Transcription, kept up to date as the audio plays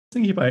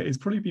thinking about it, it's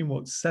probably been,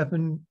 what,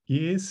 7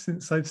 years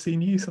since I've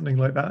seen you, something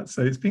like that.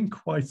 So it's been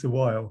quite a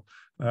while.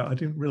 I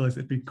didn't realize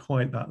it'd been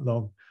quite that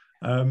long.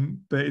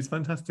 But it's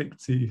fantastic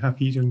to have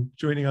Heejung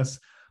joining us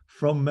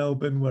from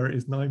Melbourne, where it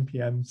is 9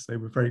 p.m. So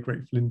we're very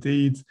grateful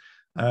indeed.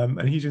 And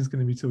Heejung's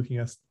going to be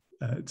talking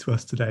to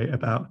us today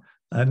about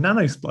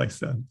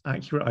NanoSplicer,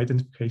 accurate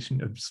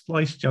identification of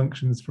splice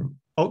junctions from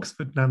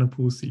Oxford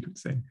Nanopore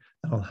sequencing.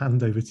 And I'll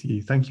hand over to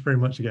you. Thank you very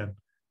much again.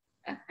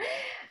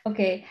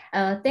 Okay,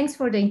 thanks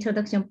for the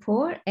introduction,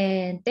 Paul,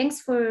 and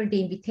thanks for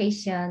the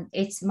invitation.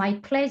 It's my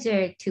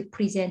pleasure to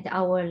present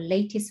our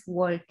latest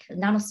work,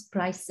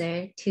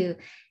 NanoSplicer, to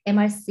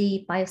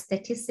MRC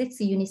Biostatistics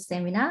Unit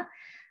Seminar.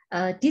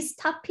 This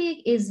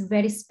topic is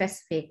very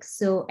specific.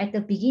 So at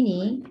the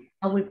beginning,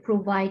 I will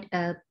provide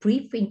a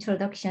brief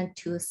introduction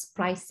to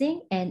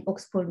splicing and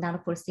Oxford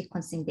Nanopore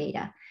sequencing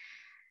data.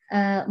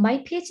 My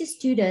PhD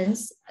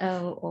students,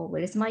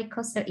 where is my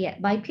cursor? Yeah,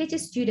 my PhD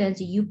student,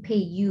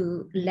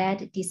 UPU,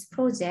 led this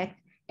project,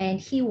 and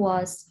he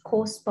was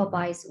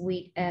co-supervised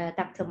with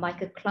Dr.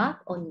 Michael Clark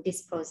on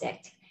this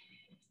project.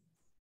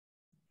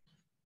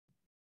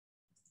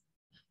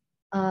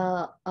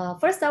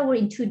 First, I will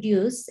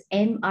introduce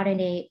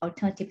mRNA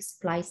alternative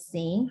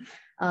splicing.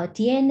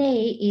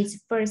 DNA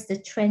is first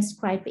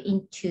transcribed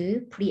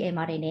into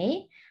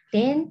pre-mRNA.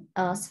 Then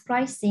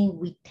splicing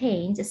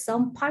retains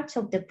some parts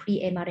of the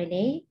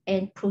pre-mRNA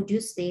and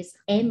produces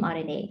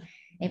mRNA.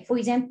 And for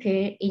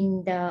example,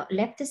 in the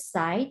left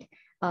side,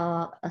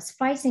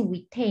 splicing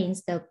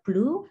retains the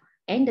blue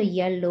and the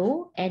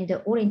yellow and the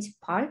orange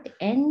part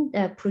and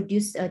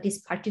produce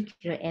this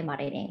particular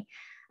mRNA.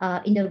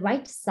 In the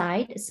right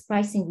side,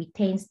 splicing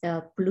retains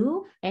the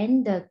blue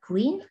and the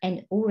green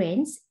and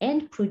orange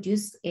and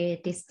produce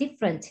this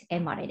different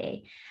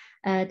mRNA.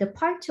 The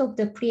parts of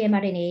the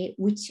pre-mRNA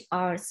which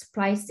are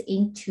spliced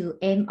into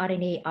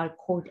mRNA are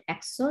called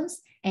exons,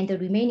 and the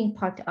remaining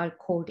part are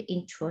called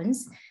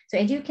introns. So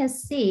as you can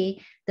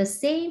see, the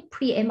same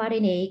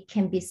pre-mRNA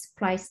can be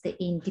spliced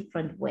in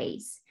different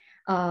ways.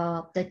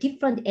 The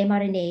different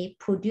mRNA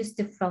produced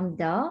from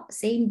the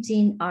same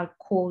gene are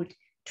called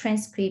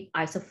transcript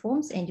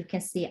isoforms, and you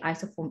can see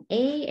isoform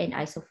A and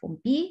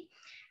isoform B.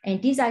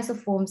 And these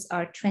isoforms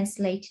are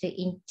translated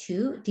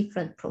into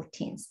different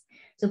proteins.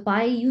 So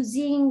by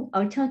using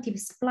alternative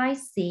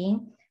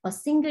splicing, a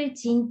single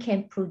gene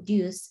can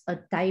produce a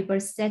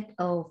diverse set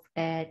of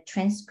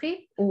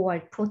transcript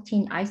or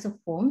protein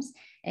isoforms,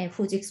 and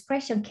whose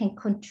expression can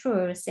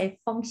control cell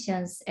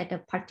functions at a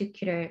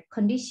particular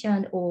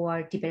condition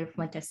or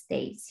developmental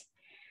stage.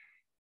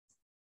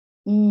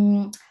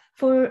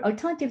 For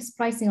alternative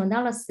splicing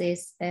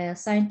analysis,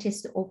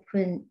 scientists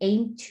often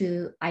aim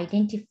to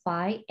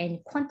identify and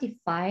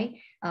quantify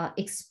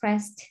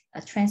expressed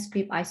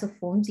transcript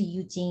isoforms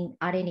using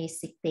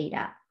RNA-seq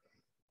data.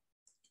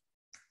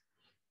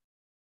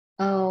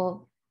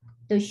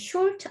 The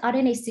short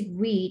RNA-seq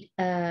read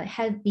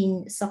have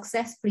been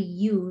successfully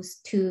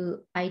used to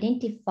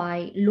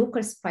identify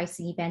local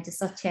splicing events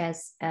such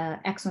as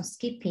exon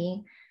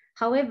skipping.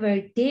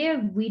 However, their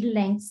read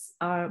lengths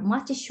are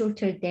much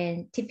shorter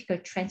than typical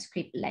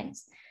transcript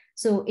lengths.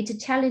 So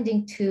it's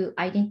challenging to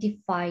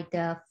identify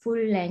the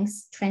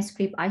full-length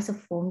transcript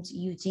isoforms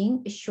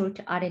using a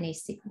short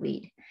RNA-seq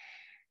read.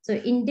 So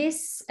in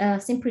this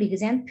simple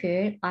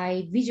example,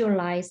 I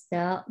visualize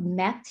the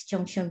mapped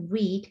junction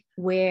read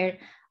where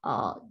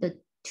the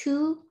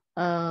two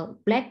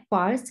black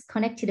bars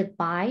connected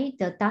by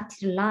the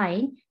dotted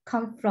line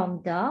come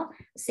from the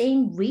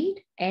same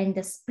read and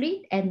the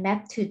split and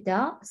map to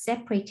the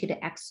separated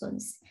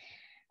exons.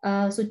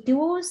 So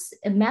those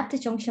mapped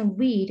junction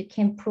read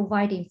can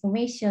provide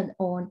information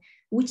on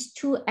which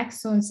two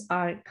exons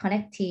are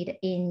connected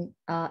in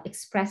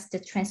expressed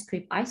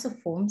transcript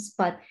isoforms,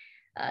 but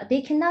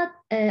they cannot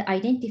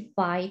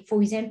identify,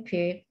 for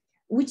example,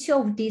 which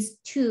of these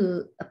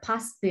two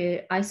possible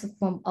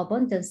isoform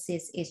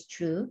abundances is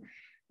true.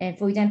 And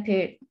for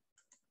example,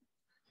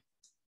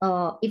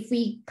 if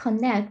we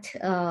connect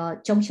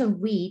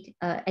junction read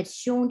as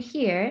shown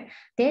here,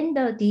 then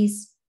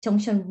this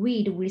junction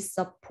read will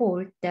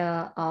support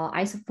the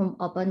isoform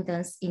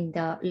abundance in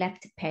the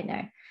left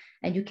panel.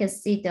 And you can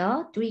see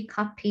the 3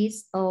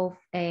 copies of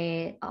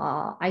a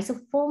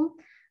isoform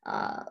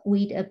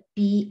with a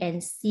B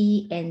and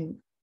C and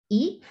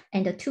E,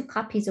 and the 2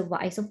 copies of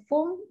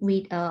isoform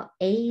with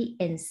A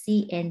and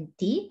C and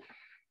D.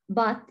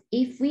 But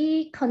if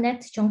we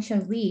connect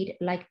junction read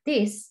like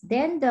this,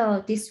 then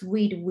this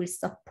read will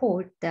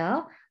support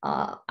the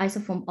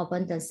isoform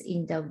abundance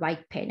in the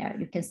right panel.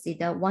 You can see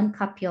the 1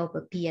 copy of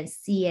B and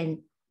C and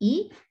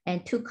E,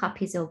 and 2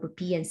 copies of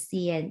B and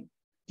C and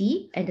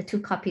D, and the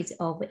 2 copies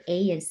of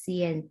A and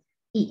C and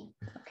E.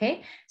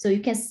 Okay, so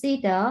you can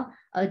see the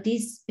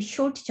this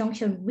short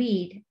junction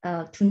read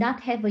do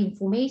not have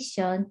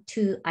information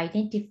to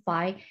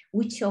identify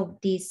which of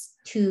these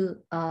 2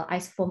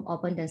 isoform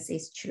abundance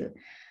is true.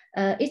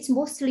 It's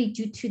mostly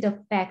due to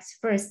the facts.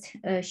 First,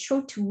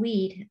 short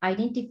read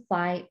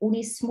identify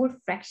only small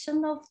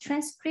fraction of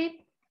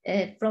transcript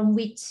from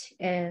which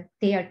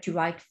they are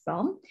derived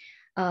from.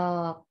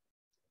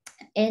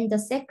 And the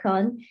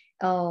second,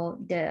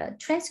 the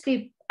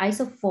transcript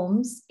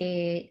isoforms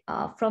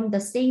from the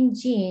same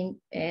gene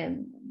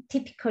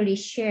typically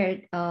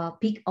share a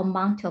big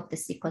amount of the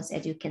sequence,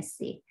 as you can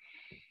see.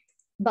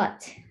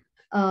 But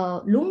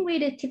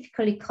long-read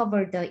typically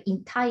cover the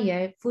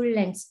entire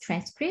full-length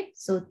transcript,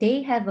 so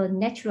they have a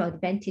natural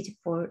advantage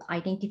for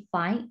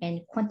identifying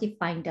and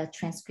quantifying the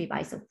transcript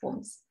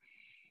isoforms.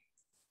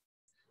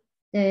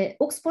 The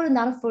Oxford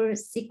Nanopore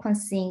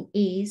sequencing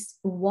is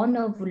one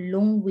of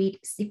long-read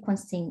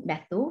sequencing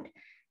method.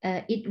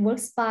 It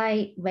works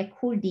by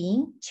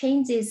recording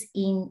changes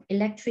in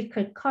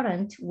electrical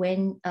current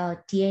when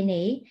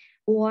DNA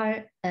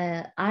or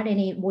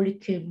RNA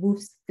molecule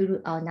moves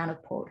through a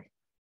nanopore.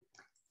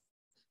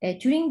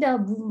 During the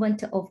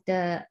movement of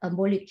the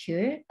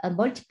molecule,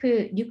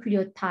 multiple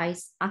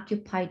nucleotides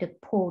occupy the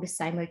pore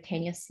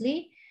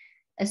simultaneously.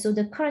 So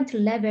the current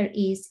level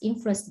is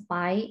influenced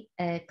by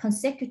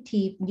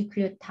consecutive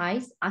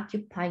nucleotides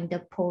occupying the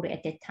pore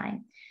at that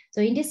time.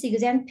 So in this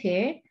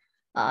example,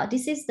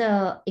 this is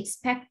the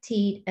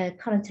expected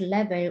current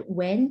level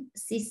when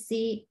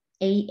CCAAC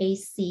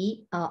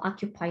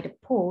occupy the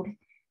pore.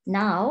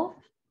 Now,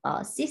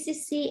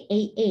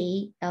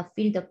 CCCAA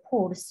fill the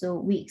pore, so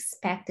we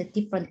expect a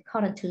different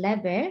current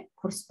level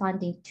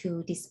corresponding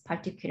to this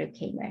particular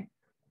chimer.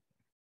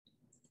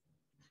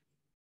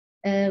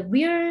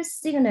 Real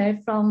signal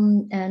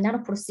from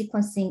nanopore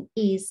sequencing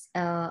is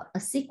a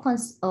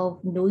sequence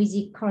of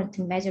noisy current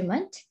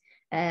measurement,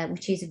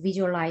 which is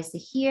visualized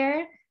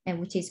here and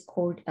which is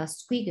called a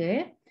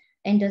squiggle.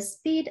 And the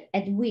speed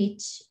at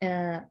which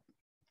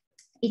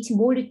each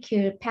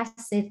molecule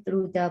passes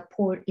through the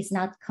pore is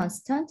not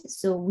constant.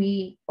 So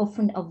we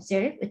often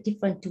observe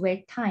different dwell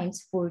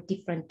times for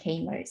different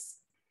chimers.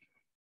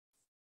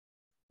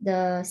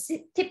 The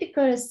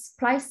typical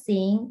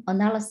splicing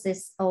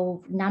analysis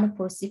of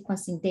nanopore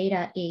sequencing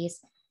data is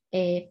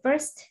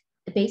first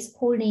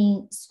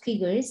basecalling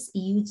squiggles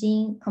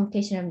using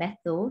computational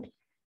method,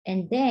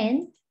 and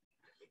then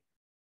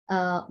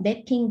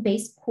mapping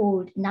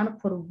basecalled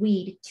nanopore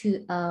read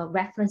to a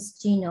reference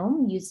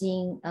genome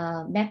using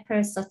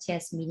mappers such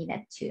as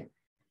Minimat2.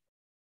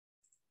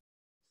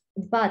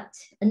 But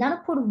a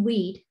nanopore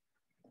read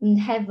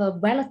have a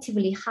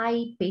relatively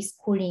high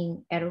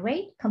basecalling error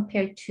rate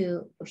compared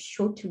to a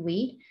short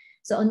read.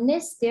 So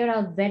unless there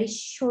are very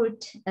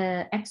short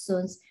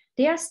exons,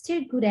 they are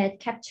still good at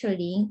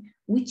capturing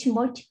which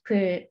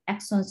multiple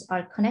exons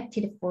are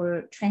connected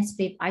for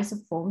transcript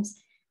isoforms.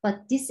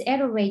 But this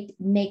error rate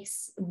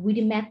makes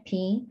read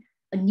mapping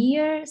a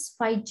near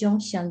splice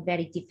junction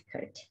very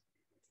difficult.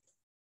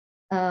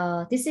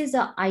 This is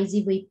an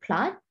IGV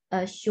plot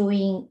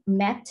showing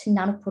mapped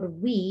nanopore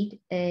read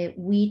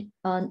with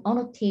an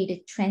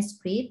annotated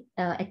transcript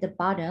at the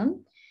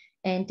bottom.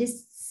 And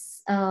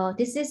this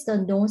is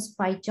the known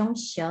splice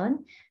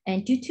junction.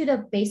 And due to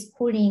the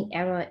basecalling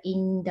error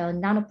in the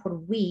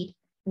nanopore read,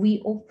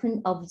 we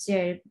often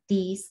observe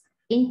these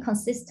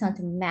inconsistent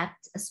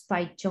mapped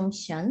splice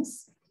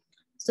junctions.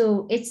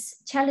 So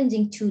it's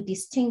challenging to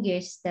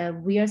distinguish the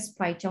real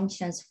splice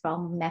junctions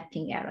from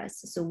mapping errors.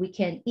 So we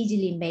can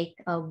easily make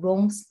a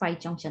wrong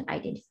splice junction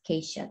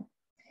identification.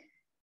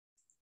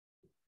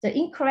 The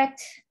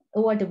incorrect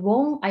or the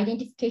wrong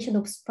identification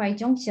of splice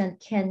junction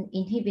can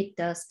inhibit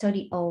the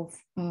study of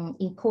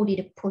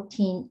encoded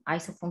protein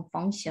isoform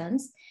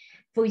functions.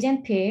 For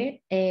example,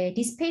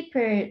 this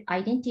paper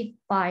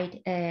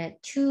identified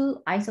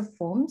 2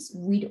 isoforms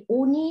with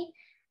only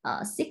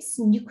 6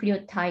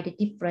 nucleotide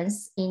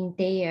difference in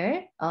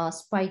their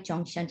splice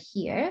junction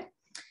here,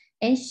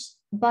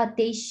 but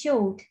they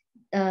showed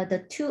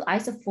the 2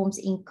 isoforms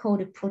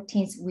encode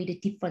proteins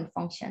with different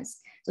functions.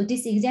 So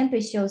this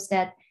example shows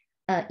that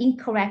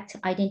incorrect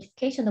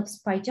identification of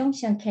splice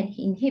junction can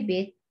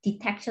inhibit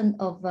detection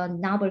of a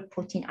novel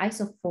protein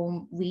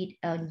isoform with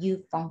a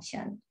new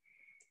function.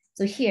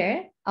 So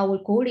here, our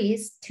goal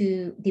is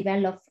to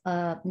develop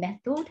a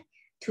method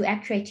to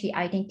accurately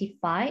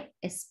identify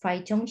a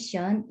splice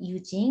junction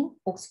using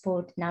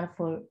Oxford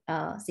Nanopore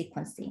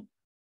sequencing.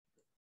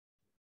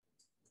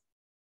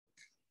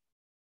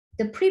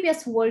 The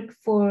previous work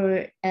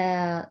for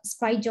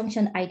splice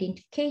junction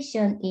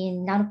identification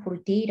in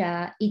nanopore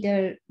data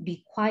either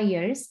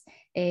requires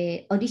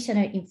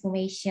additional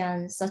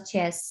information such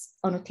as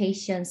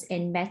annotations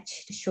and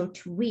matched short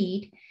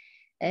read,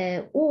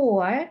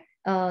 or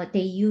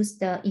they use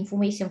the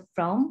information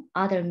from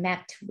other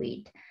mapped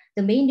read.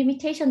 The main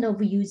limitation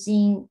of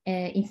using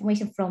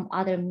information from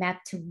other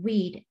mapped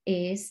read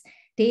is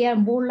they are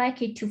more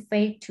likely to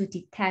fail to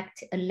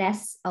detect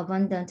less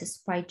abundant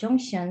splice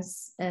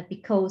junctions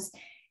because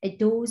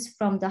those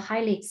from the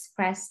highly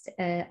expressed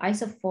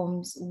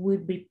isoforms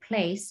would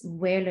replace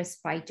rarer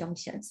splice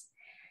junctions.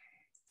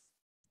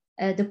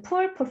 The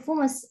poor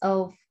performance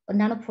of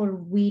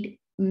nanopore read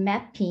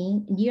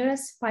mapping near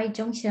splice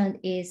junction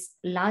is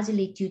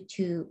largely due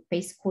to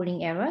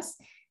basecalling errors,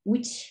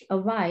 which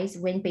arise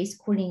when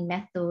basecalling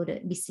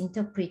method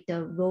misinterpret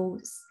the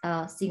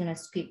raw signal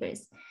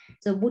squiggles.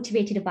 So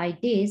motivated by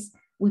this,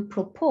 we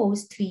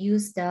propose to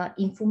use the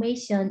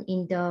information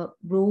in the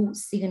raw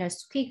signal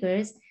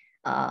squiggles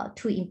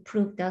to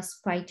improve the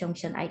splice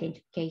junction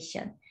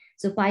identification.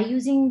 So by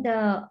using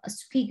the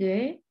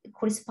squiggle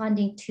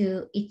corresponding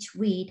to each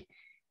read,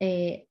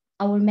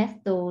 our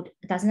method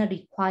does not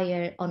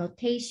require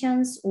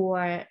annotations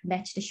or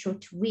matched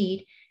short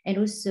read, and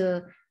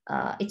also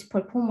its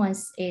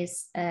performance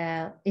is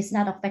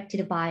not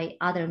affected by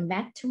other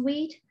mapped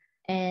read,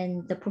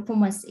 and the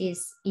performance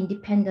is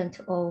independent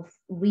of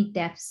read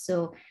depth.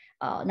 So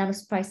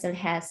NanoSplicer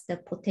has the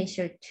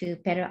potential to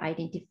better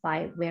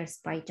identify rare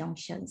splice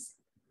junctions.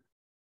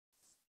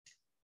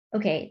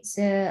 Okay,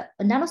 so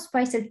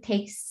NanoSplicer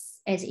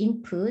takes as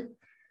input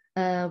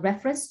a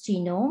reference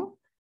genome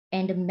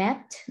and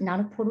mapped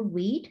nanopore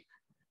read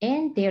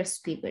and their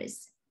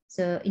squiggles.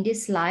 So in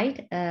this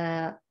slide,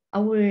 I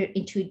will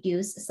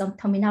introduce some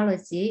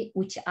terminology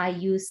which I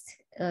used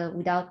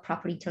without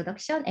proper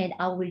introduction, and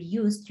I will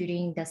use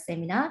during the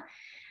seminar.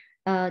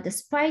 The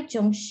splice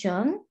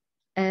junction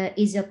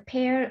is a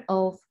pair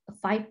of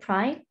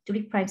 5',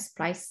 3'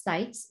 splice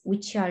sites,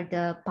 which are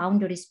the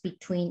boundaries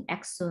between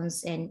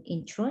exons and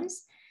introns.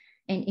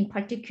 And in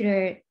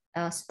particular,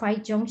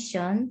 splice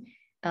junction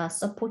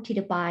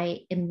supported by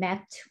a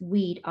mapped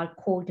read are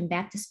called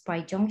mapped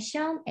splice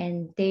junction,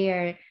 and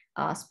their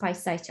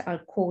splice sites are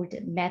called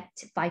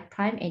mapped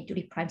 5' and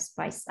 3'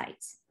 splice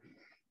sites.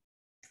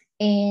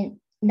 And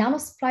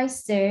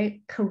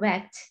NanoSplicer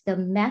corrects the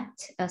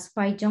mapped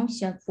splice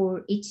junction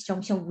for each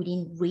junction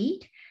within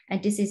read,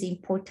 and this is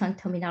important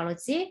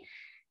terminology.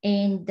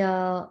 And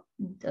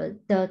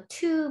the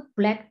two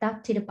black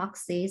dotted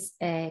boxes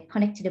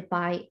connected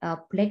by a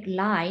black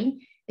line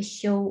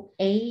show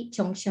a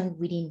junction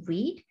within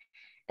read,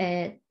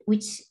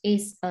 which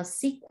is a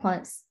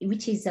sequence,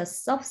 which is a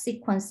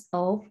subsequence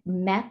of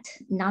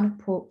mapped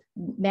nanopore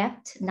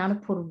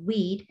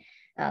read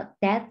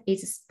that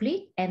is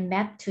split and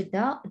mapped to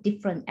the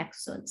different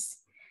exons.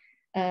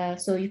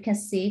 So you can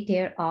see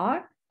there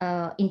are,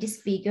 in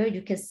this figure,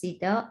 you can see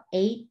the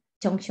 8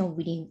 junction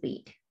within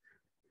read.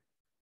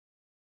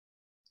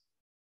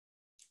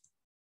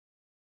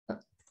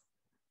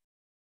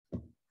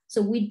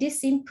 So with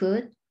this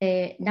input,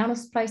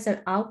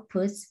 NanoSplicer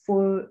outputs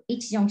for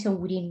each junction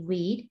within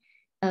read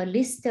a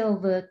list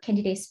of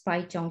candidate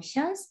splice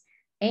junctions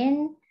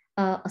and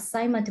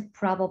assignment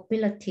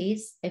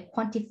probabilities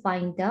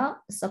quantifying the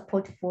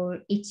support for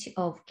each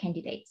of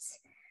candidates.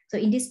 So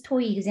in this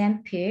toy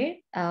example,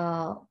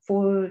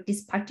 for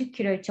this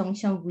particular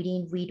junction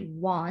within read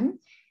 1,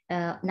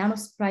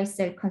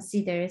 NanoSplicer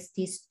considers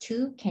these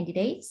 2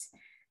 candidates.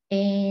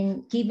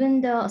 And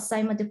given the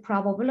assignment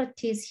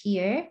probabilities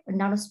here,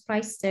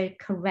 NanoSplicer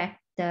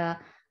correct the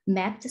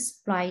mapped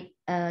splice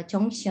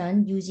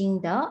junction using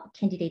the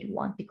candidate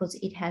 1 because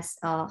it has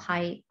a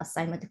high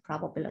assignment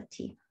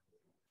probability.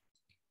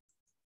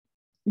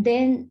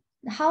 Then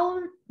how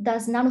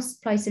does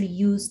NanoSplicer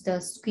use the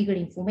squiggle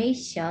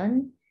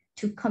information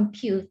to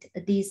compute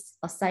these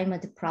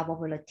assignment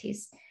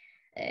probabilities?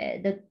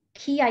 The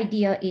key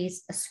idea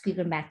is a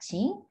squiggle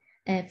matching.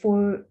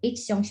 For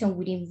each junction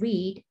within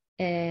read,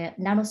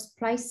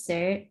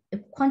 NanoSplicer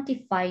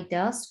quantify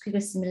the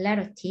squiggle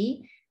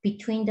similarity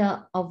between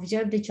the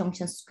observed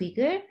junction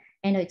squiggle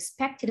and the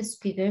expected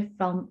squiggle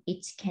from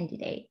each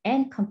candidate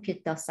and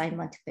compute the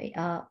assignment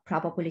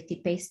probability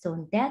based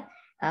on that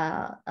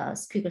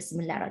squiggle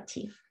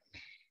similarity.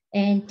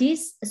 And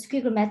this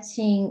squiggle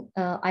matching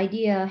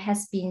idea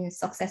has been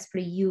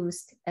successfully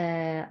used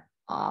to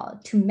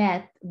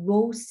map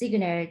raw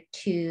signal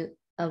to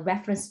a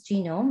reference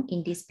genome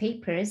in these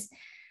papers.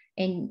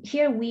 And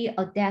here we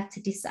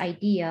adapt this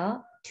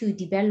idea to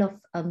develop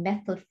a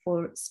method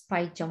for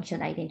splice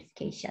junction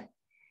identification.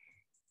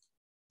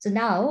 So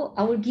now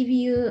I will give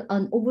you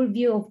an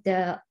overview of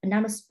the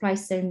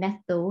NanoSplicer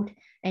method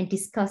and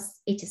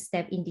discuss each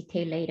step in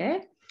detail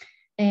later.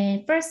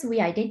 And first, we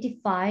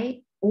identify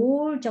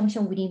all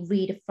junction within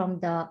read from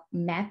the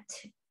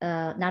mapped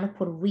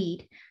nanopore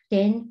read.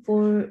 Then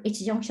for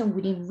each junction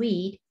within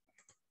read,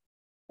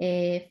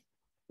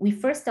 we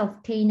first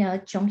obtain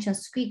a junction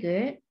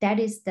squiggle, that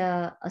is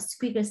the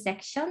squiggle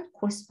section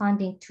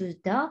corresponding to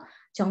the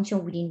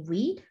junction within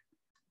read.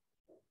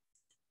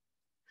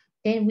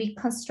 Then we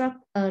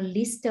construct a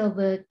list of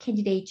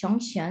candidate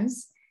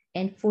junctions,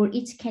 and for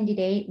each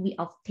candidate, we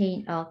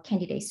obtain a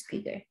candidate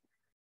squiggle.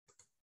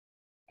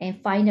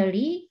 And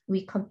finally,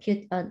 we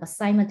compute an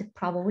assignment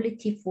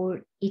probability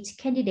for each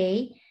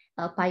candidate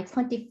by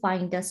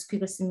quantifying the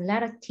squiggle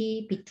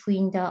similarity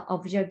between the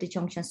observed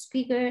junction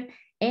squiggle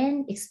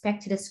and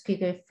expected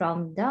squiggle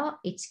from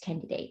each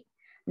candidate.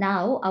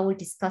 Now I will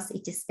discuss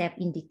each step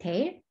in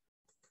detail.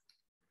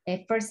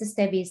 First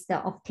step is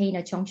the obtain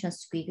a junction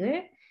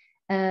squiggle.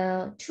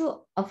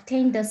 To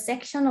obtain the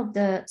section of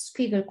the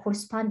squiggle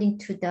corresponding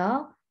to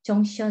the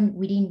junction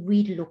within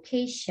read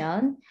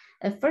location,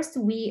 first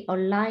we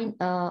align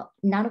a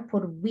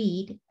nanopore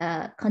read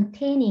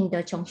containing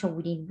the junction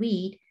within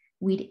read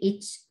with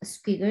each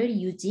squiggle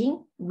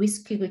using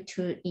resquiggle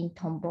tool in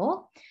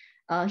Tombow.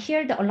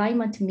 Here the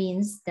alignment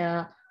means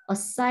the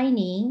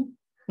assigning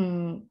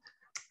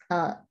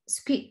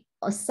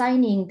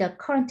assigning the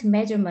current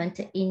measurement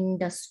in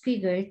the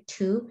squiggle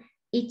to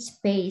each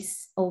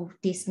base of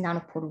this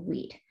nanopore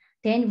width.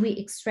 Then we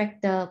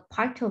extract the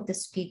part of the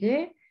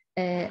squiggle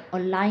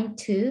aligned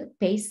to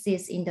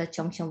bases in the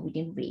junction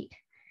within read.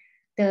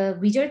 The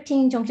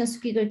resulting junction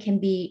squiggle can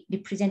be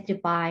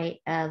represented by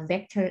a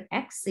vector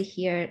x.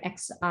 Here,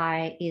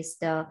 xi is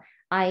the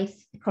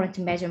ith current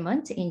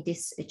measurement in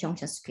this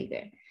junction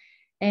squiggle.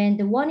 And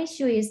the one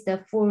issue is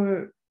that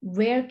for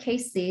rare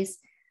cases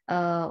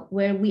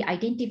where we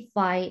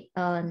identify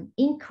an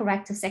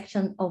incorrect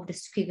section of the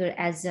squiggle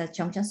as a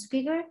junction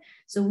squiggle,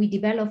 so we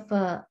develop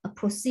a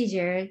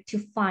procedure to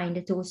find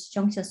those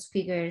junction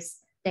squiggles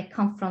that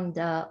come from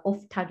the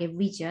off-target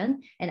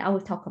region, and I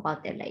will talk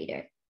about that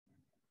later.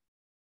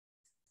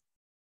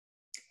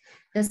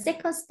 The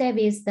second step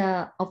is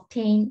the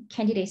obtain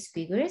candidate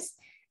squiggles.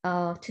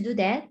 To do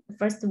that,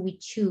 first we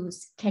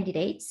choose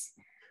candidates.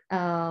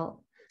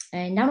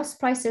 And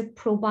NanoSplicer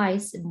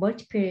provides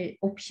multiple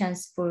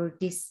options for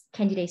this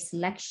candidate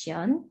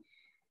selection.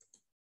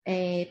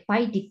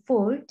 By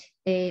default,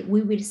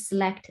 we will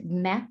select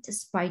mapped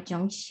splice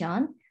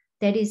junction.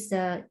 That is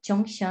the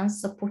junction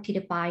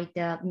supported by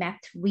the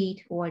mapped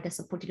read or the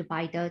supported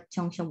by the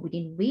junction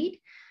within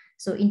read.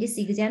 So in this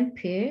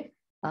example,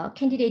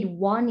 candidate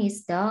 1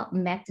 is the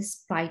mapped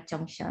splice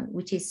junction,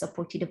 which is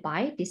supported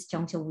by this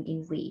junction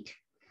within read.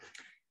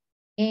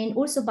 And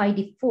also by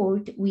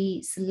default,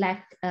 we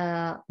select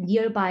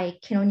nearby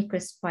canonical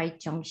splice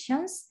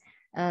junctions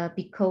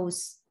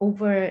because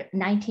over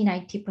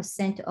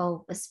 90%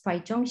 of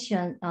splice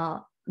junction,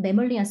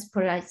 mammalian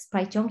splice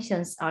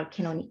junctions are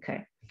canonical.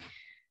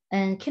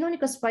 And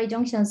canonical splice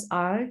junctions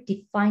are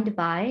defined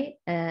by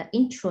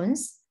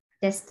introns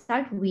that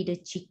start with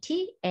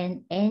GT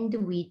and end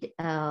with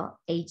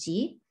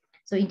AG.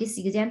 So in this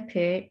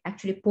example,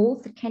 actually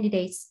both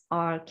candidates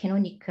are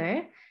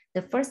canonical.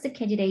 The first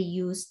candidate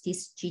used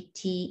this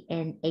GT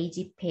and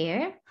AG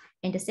pair,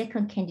 and the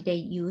second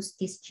candidate used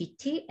this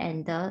GT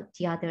and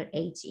the other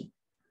AG.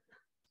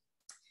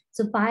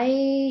 So by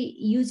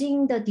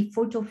using the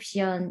default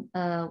option,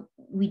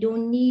 we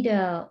don't need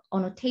an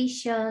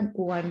annotation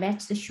or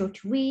matched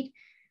short read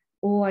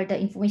or the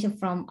information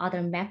from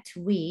other mapped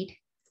read.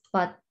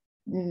 But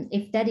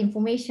if that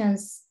information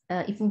is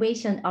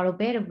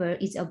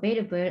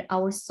available,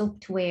 our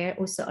software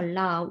also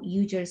allow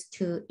users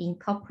to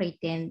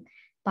incorporate them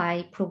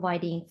by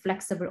providing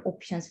flexible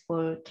options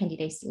for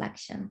candidate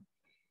selection.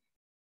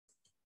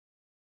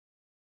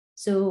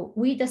 So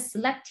with the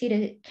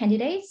selected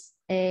candidates,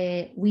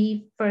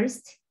 we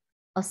first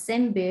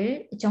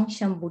assemble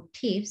junction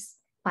motifs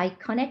by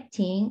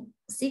connecting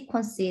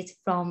sequences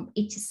from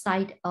each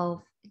side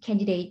of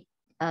candidate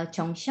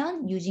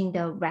junction using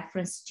the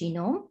reference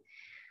genome.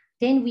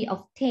 Then we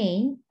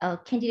obtain a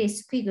candidate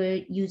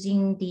squiggle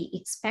using the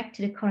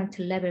expected current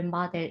level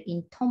model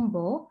in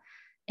Tombow.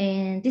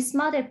 And this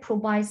model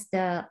provides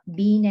the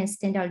mean and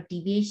standard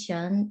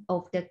deviation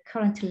of the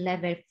current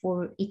level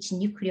for each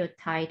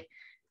nucleotide,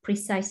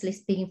 precisely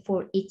speaking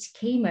for each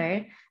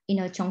chimer in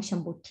a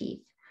junction motif.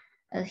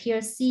 Here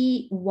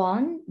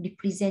C1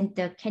 represents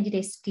the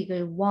candidate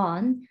squiggle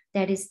 1,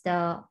 that is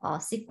the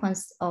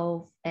sequence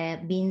of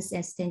means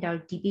and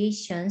standard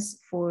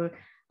deviations for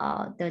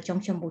the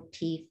junction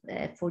motif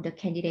for the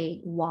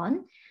candidate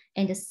 1.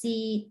 And the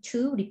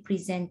C2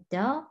 represents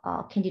the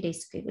candidate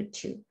squiggle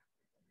 2.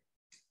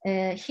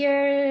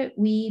 Here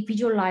we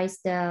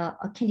visualize the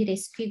candidate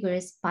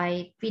squiggles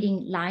by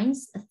feeding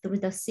lines through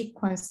the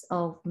sequence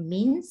of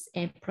means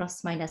and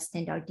plus minus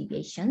standard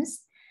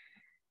deviations.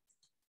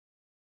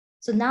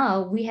 So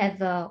now we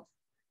have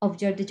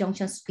observed the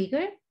junction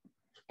squiggle,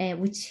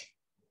 which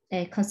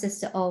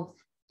consists of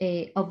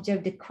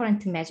observed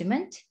current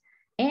measurement,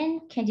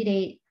 and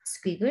candidate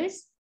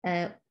squiggles,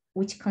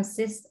 which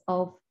consists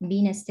of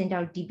mean and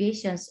standard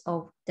deviations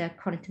of the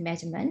current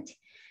measurement.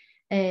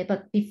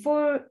 But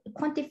before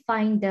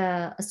quantifying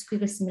the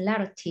squiggle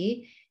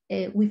similarity,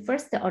 we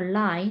first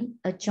align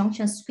a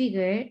junction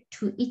squiggle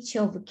to each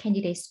of the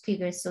candidate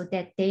squiggles so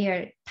that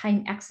their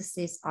time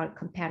axes are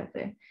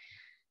compatible.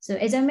 So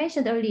as I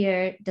mentioned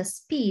earlier, the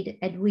speed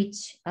at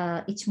which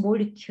each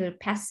molecule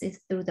passes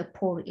through the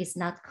pore is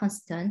not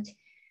constant.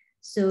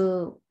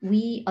 So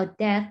we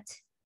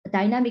adapt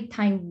dynamic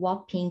time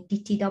warping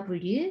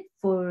DTW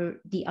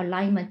for the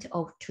alignment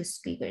of two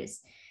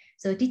squiggles.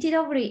 So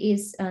DTW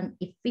is an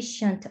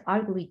efficient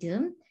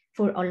algorithm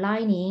for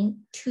aligning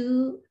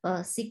two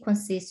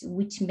sequences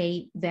which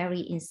may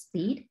vary in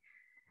speed.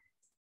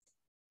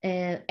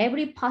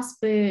 Every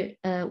possible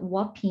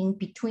warping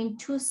between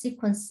two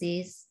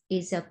sequences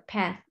is a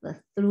path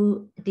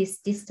through this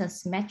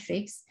distance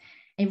matrix,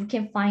 and we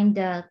can find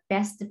the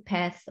best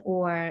path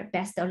or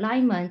best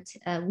alignment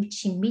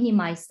which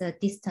minimizes the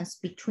distance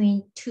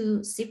between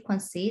two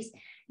sequences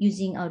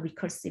using a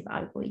recursive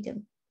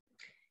algorithm.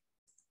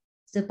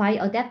 So by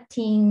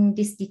adapting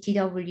this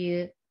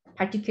DTW,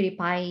 particularly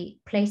by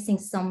placing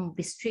some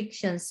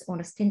restrictions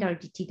on a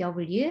standard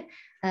DTW,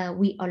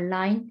 we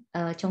align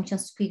junction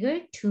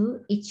squiggle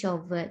to each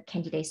of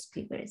candidate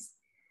squiggles.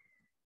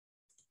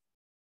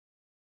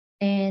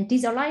 And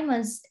these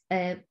alignments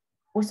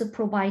also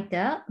provide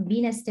the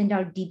mean and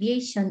standard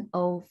deviation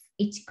of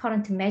each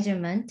current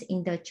measurement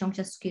in the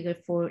junction squiggle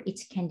for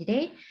each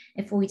candidate.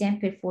 And for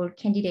example, for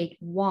candidate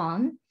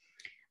 1,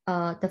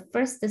 the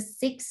first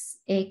 6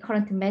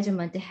 current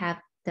measurement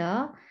have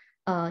the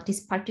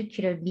this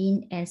particular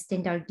mean and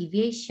standard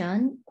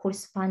deviation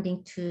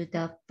corresponding to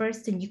the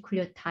first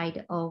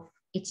nucleotide of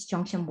each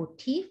junction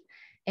motif.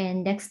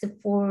 And next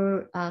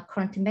 4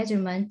 current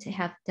measurement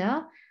have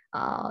the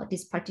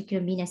this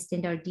particular mean and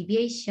standard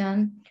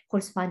deviation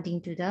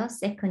corresponding to the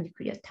second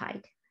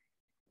nucleotide.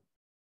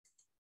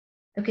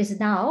 Okay, so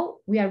now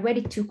we are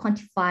ready to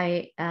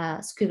quantify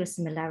squiggle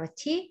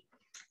similarity.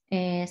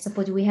 And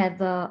suppose we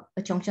have a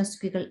junction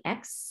squiggle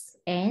X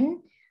and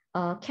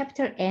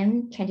capital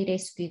M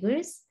candidate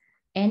squiggles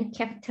and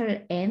capital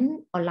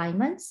M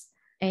alignments,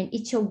 and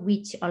each of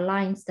which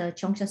aligns the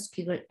junction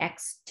squiggle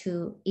X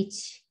to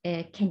each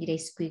candidate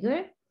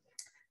squiggle.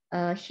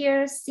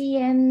 Here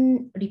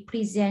CM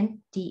represent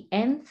the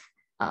mth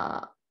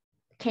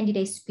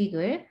candidate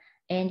squiggle,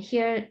 and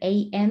here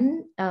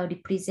AM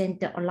represent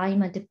the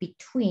alignment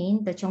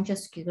between the junction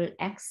squiggle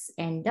X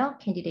and the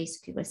candidate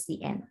squiggle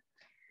CM.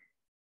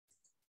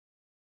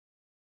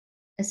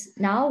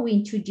 Now we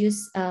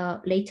introduce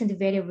latent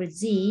variable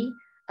Z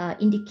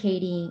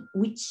indicating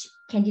which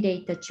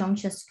candidate the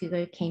junction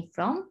squiggle came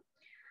from.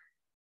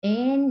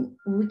 And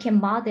we can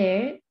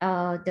model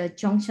the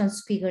junction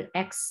squiggle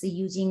X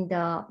using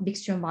the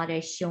mixture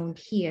model shown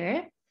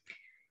here.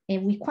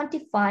 And we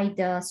quantify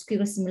the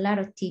squiggle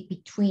similarity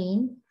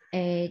between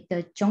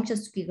the junction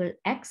squiggle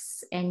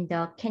X and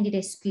the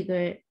candidate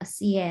squiggle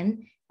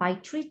CM by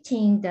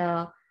treating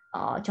the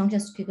junction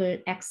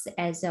squiggle X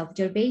as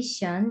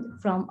observation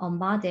from a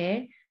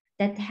model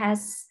that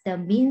has the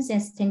means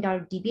and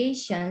standard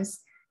deviations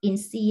in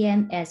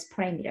CM as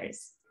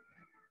parameters.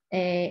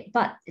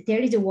 But there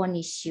is one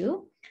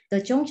issue.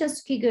 The junction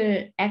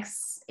squiggle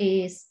X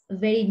is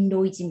very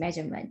noisy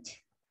measurement.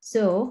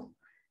 So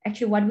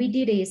actually what we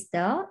did is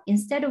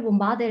instead of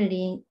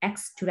modeling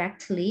X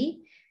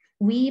directly,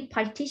 we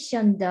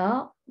partitioned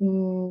the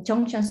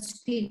junction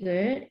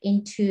squiggle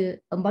into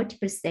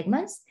multiple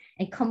segments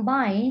and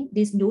combine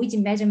this noisy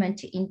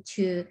measurement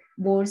into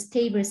more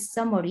stable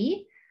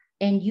summary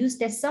and use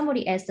that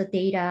summary as the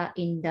data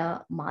in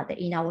the model,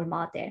 in our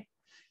model.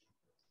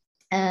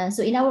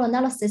 So in our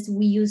analysis,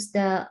 we use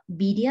the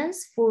medians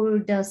for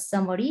the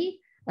summary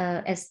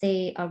as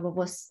they are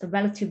robust,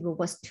 relatively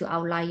robust to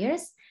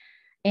outliers.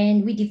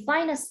 And we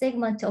define a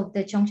segment of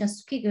the junction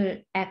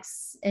squiggle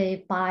X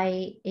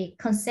by a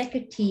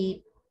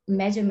consecutive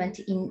measurement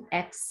in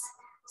X,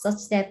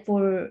 such that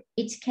for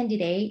each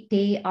candidate,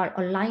 they are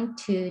aligned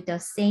to the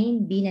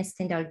same mean and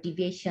standard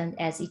deviation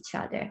as each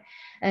other.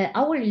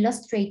 I will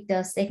illustrate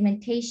the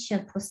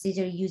segmentation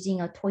procedure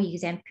using a toy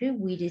example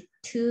with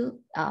 2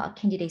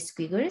 candidate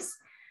squiggles.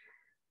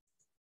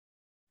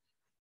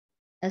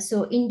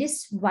 So in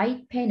this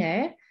right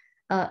panel,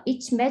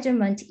 each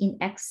measurement in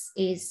X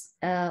is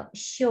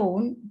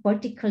shown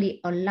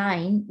vertically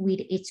aligned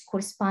with its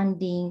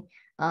corresponding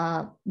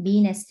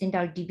mean and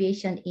standard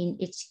deviation in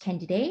each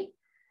candidate.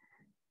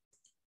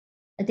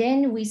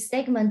 Then we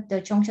segment the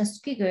junction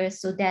squiggle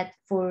so that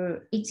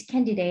for each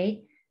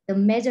candidate, the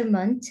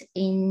measurement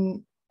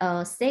in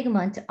a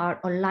segment are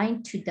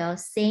aligned to the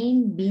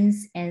same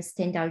means and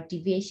standard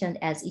deviation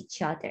as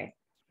each other.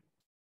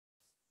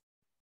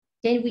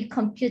 Then we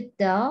compute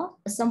the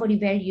summary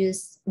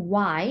values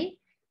Y,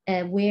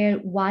 where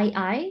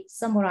Yi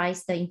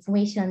summarize the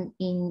information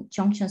in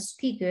junction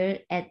squiggle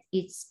at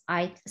its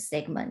ith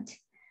segment.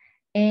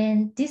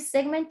 And this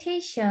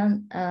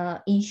segmentation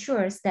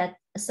ensures that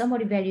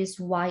summary values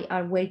Y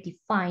are well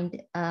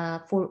defined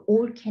for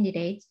all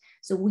candidates.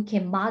 So we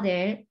can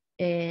model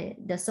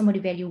the summary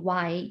value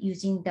Y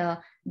using the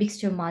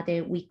mixture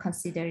model we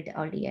considered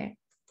earlier.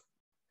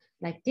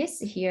 Like this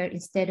here,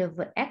 instead of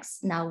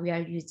X, now we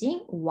are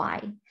using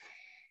Y.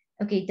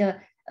 Okay,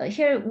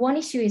 here one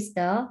issue is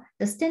the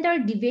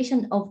standard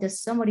deviation of the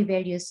summary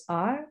values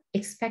are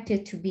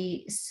expected to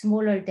be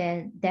smaller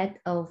than that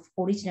of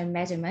original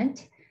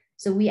measurement.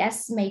 So we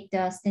estimate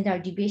the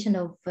standard deviation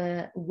of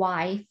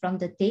Y from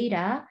the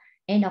data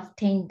and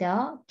obtain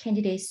the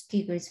candidate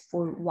squiggles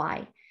for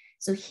Y.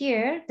 So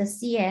here the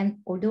CM,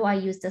 although I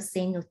use the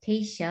same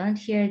notation,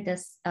 here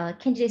the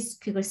candidate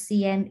squiggle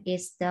CM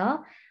is the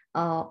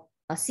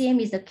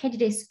CM is the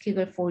candidate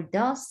squiggle for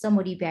the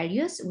summary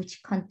values,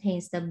 which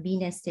contains the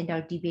mean and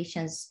standard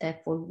deviations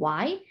for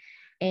Y.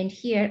 And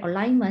here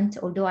alignment,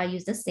 although I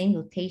use the same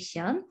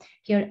notation,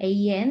 here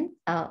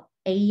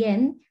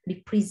AN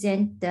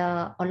represent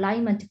the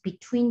alignment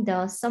between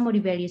the summary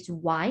values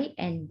Y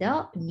and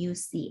the new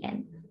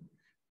CN.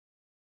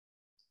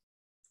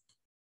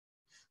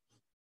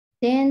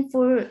 Then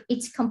for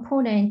each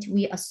component,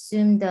 we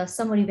assume the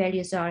summary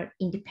values are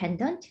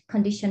independent,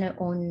 conditional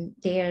on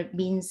their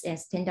means and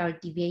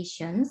standard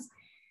deviations.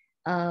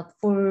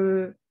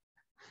 For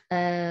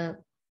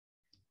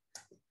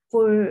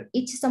For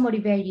each summary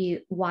value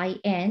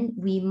yn,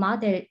 we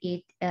model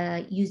it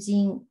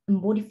using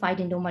modified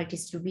normal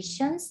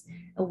distributions,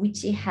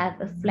 which have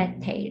flat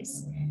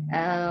tails,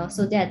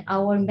 so that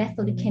our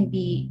method can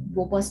be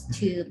robust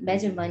to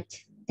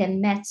measurement that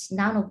match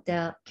none of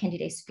the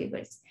candidate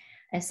squiggles.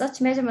 And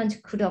such measurements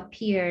could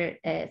appear,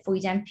 for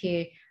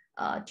example,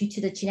 due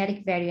to the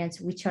genetic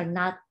variants which are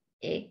not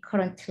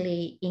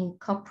currently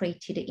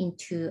incorporated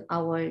into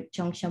our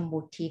junction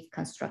motif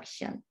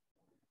construction.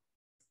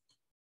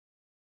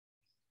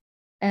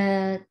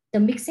 The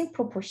mixing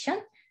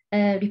proportion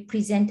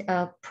represent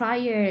a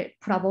prior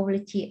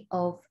probability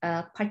of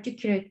a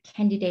particular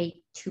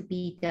candidate to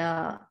be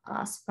the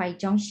splice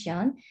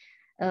junction.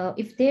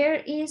 If there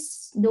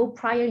is no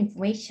prior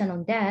information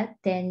on that,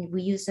 then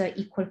we use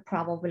equal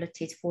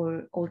probabilities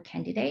for all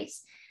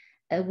candidates.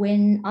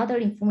 When other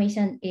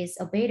information is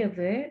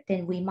available,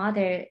 then we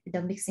model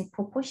the mixing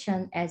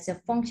proportion as a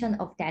function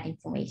of that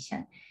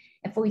information.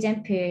 And for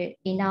example,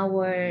 in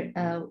our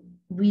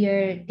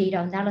real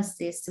data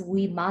analysis,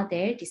 we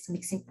model this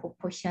mixing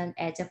proportion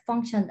as a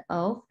function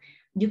of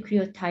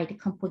nucleotide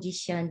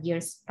composition near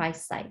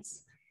splice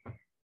sites.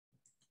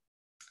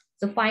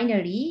 So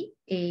finally,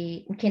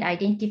 we can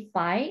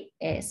identify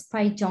a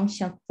splice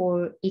junction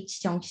for each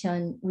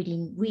junction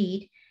within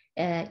read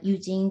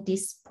using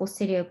this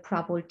posterior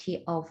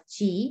probability of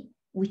G,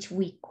 which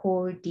we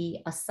call the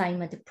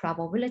assignment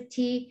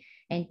probability,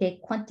 and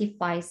that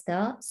quantifies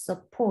the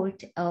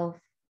support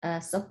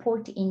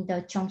in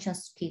the junction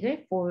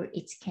squiggle for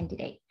each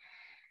candidate.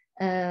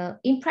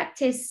 In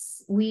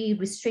practice, we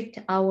restrict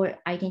our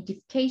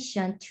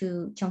identification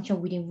to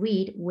junction within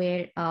read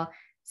where a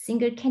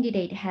single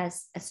candidate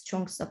has a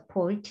strong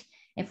support.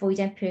 And for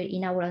example,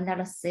 in our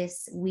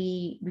analysis,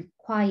 we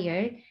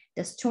require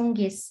the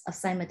strongest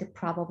assignment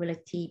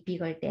probability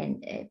bigger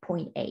than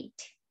 0.8.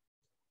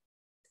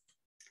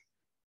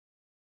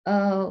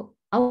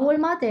 Our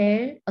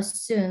model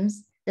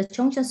assumes the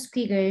junction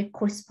squiggle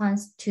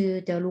corresponds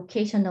to the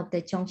location of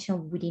the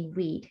junction within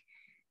read.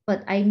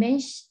 But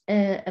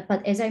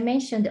as I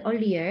mentioned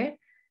earlier,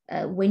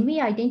 when we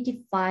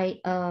identify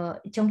a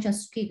junction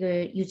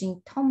squiggle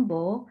using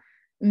Tombow,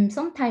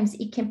 sometimes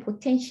it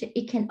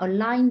can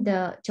align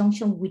the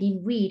junction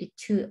within read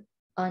to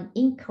an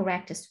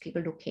incorrect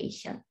squiggle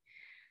location.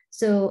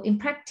 So in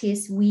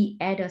practice, we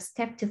add a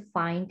step to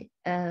find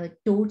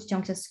those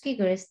junction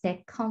squiggles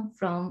that come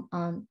from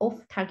an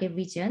off-target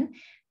region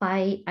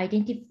by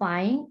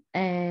identifying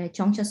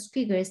junction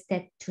squiggles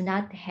that do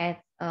not have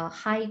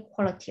high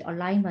quality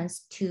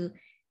alignments to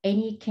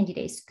any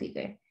candidate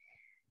squiggle.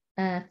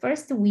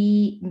 First,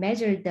 we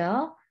measure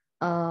the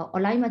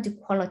alignment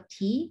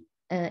quality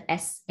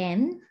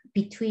SM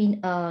between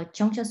a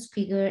junction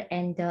squiggle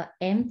and the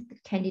M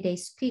candidate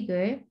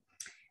squiggle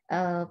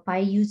by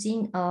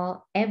using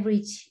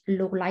average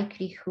log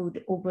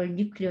likelihood over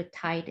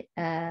nucleotide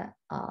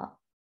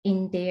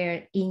in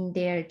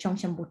their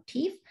junction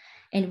motif.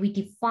 And we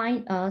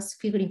define a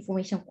squiggle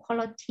information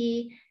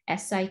quality,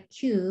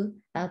 SIQ,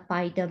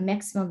 by the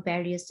maximum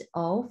values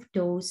of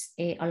those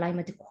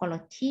alignment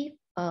quality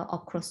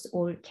across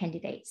all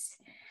candidates.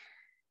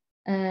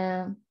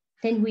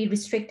 Then we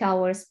restrict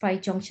our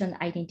splice junction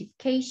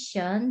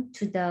identification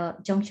to the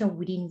junction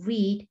within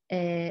read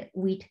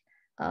with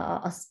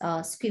a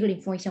squiggle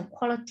information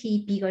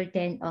quality bigger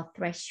than a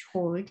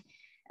threshold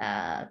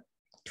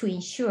to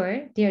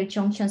ensure their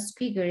junction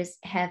squiggles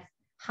have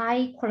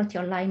high quality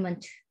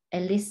alignment,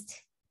 at least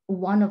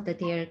one of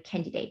their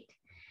candidate.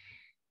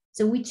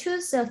 So we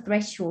choose a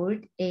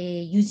threshold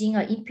using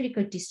an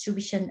empirical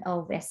distribution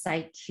of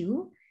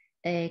SIQ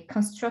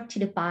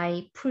constructed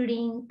by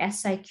pulling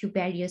SIQ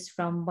values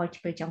from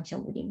multiple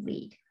junction within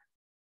read.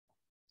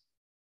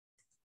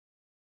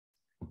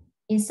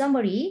 In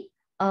summary,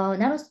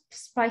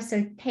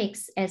 NanoSplicer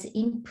takes as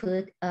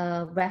input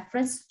a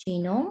reference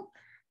genome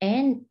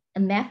and a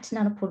mapped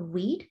nanopore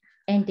read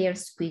and their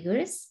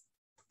squiggles.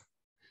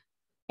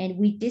 And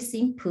with this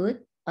input,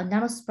 a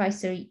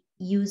NanoSplicer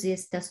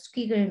uses the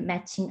squiggle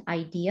matching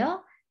idea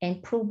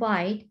and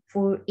provide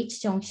for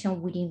each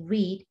junction within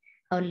read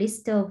a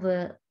list of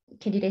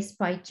candidate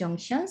splice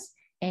junctions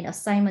and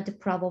assignment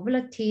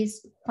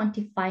probabilities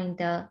quantifying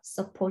the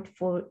support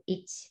for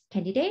each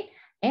candidate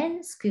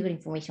and squiggle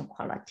information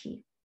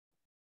quality.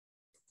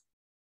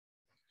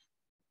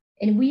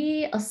 And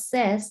we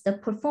assess the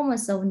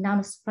performance of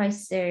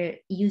NanoSplicer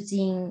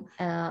using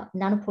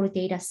nanopore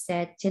data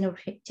set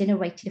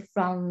generated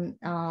from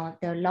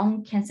the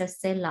lung cancer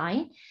cell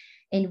line.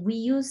 And we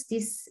use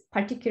this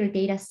particular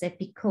data set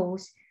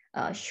because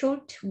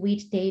short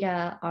read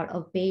data are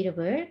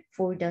available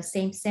for the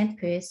same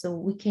sample, so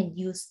we can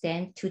use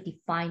them to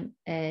define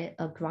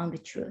a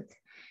ground truth.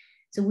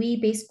 So we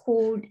base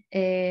code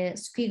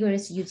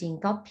squiggles using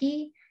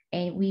Guppy,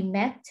 and we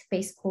mapped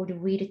base code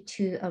read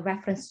to a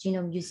reference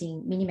genome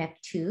using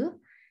Minimap2.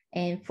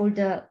 And for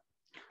the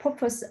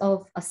purpose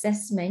of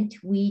assessment,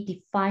 we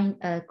define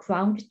a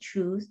ground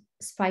truth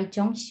splice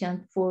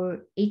junction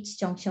for each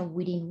junction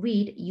within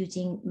read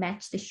using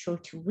matched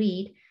short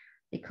read,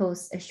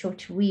 because a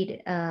short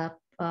read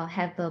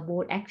have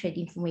more accurate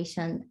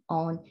information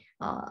on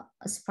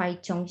splice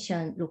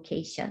junction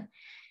location.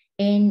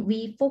 And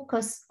we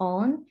focus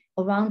on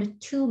around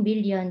 2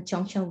 million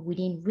junction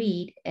within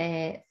read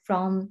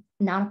from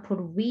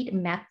nanopore read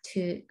mapped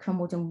to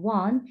chromosome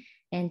 1,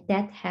 and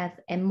that have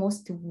at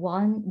most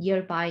one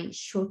nearby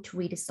short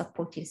read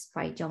supported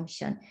splice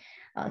junction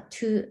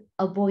to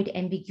avoid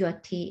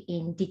ambiguity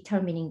in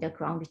determining the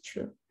ground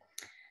truth.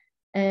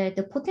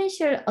 The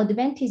potential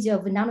advantage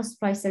of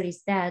NanoSplicer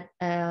is that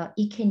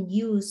it can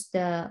use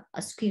the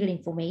squiggle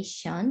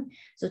information.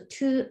 So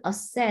to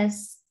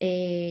assess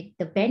the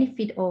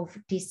benefit of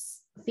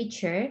this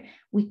feature,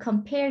 we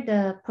compare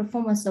the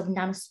performance of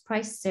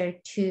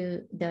NanoSplicer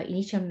to the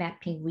initial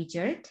mapping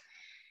result.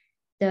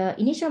 The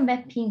initial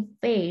mapping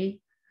failed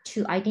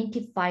to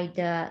identify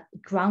the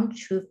ground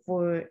truth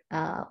for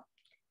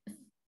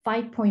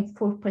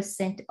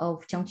 5.4%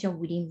 of junction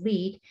within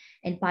read,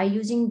 and by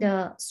using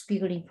the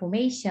squiggle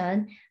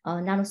information,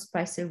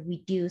 NanoSplicer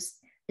reduced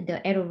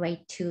the error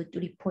rate to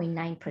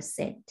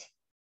 3.9%.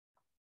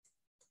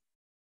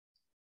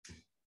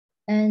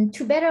 And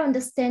to better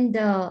understand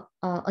the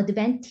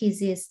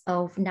advantages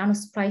of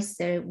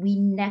NanoSplicer, we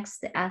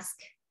next ask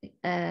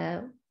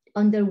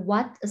under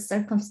what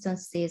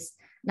circumstances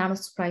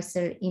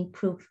NanoSplicer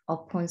improved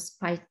upon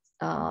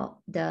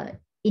the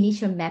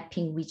initial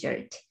mapping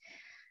result.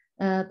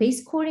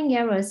 Base calling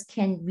errors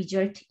can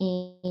result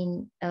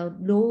in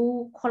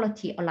low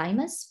quality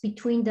alignments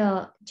between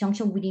the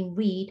junction within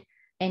read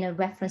and a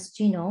reference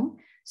genome.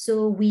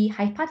 So we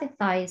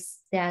hypothesize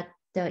that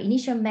the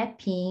initial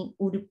mapping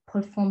would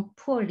perform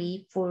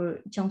poorly for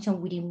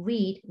junction within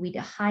read with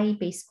high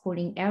base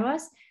calling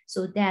errors,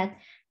 so that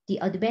the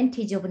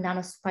advantage of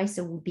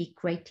NanoSplicer would be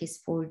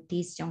greatest for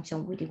this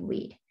junction within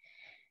read.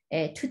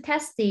 To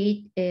test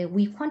it,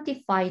 we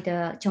quantify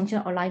the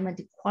junction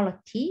alignment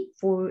quality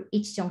for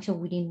each junction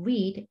within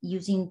read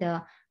using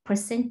the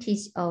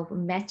percentage of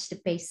matched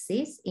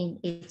bases in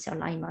each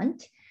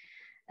alignment.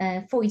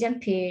 For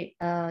example,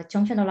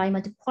 junction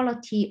alignment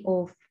quality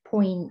of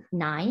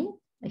 0.9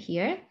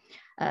 here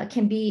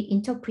can be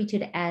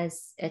interpreted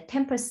as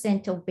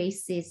 10% of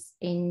bases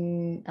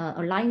in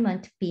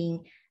alignment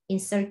being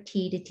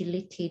inserted,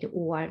 deleted,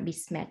 or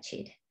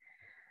mismatched.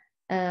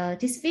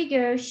 This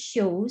figure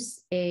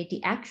shows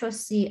the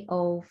accuracy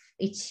of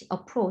each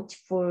approach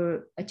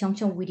for a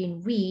junction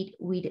within read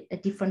with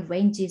different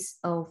ranges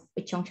of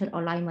junction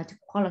alignment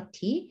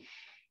quality,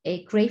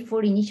 gray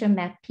for initial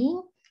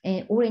mapping,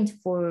 and orange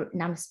for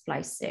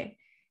NanoSplicer.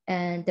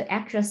 And the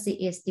accuracy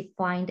is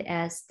defined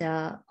as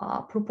the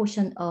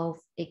proportion of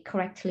a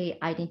correctly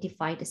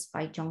identified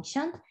splice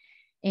junction.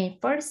 And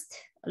first,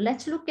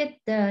 let's look at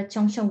the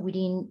junction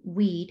within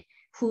read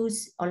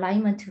whose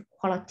alignment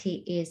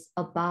quality is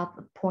above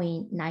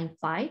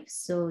 0.95.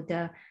 So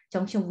the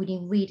junction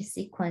within read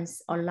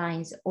sequence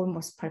aligns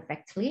almost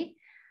perfectly.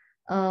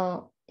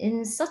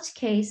 In such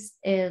case,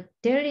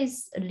 there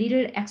is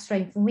little extra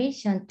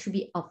information to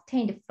be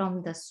obtained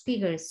from the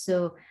squiggle.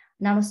 So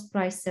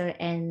NanoSplicer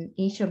and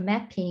initial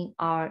mapping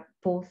are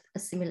both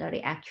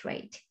similarly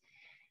accurate.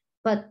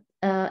 But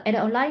at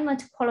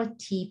alignment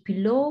quality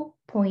below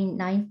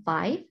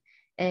 0.95,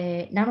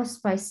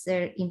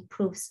 NanoSplicer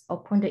improves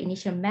upon the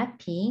initial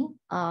mapping,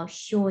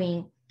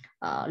 showing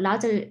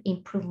larger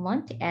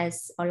improvement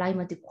as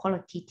alignment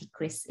quality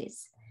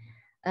decreases.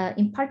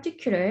 In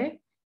particular,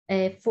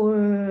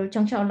 for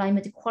junction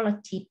alignment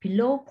quality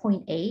below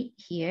 0.8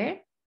 here,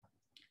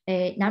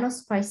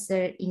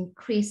 NanoSplicer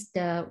increased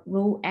the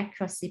raw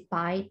accuracy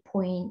by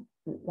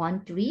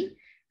 0.13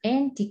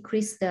 and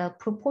decreased the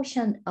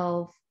proportion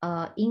of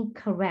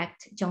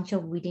incorrect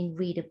junction within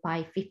read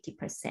by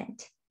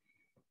 50%.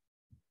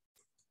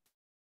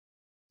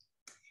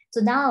 So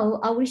now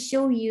I will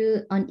show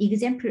you an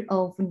example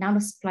of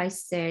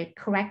NanoSplicer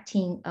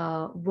correcting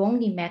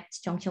wrongly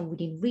mapped junction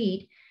within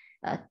read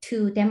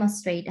to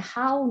demonstrate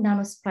how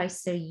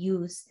NanoSplicer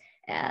use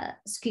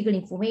squiggle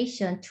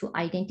information to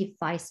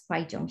identify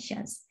splice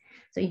junctions.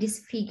 So in this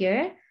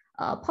figure,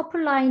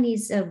 purple line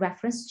is a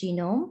reference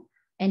genome,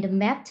 and the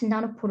mapped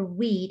nanopore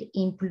read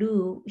in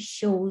blue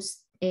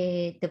shows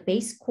the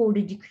base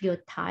coded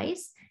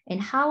nucleotides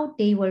and how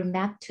they were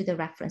mapped to the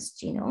reference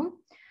genome.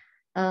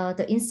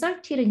 The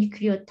inserted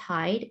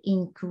nucleotide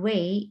in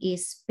gray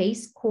is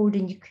base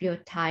coded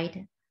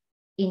nucleotide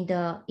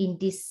in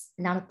this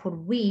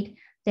nanopore read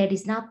that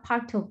is not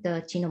part of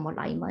the genome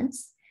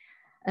alignments.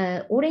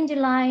 Orange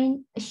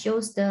line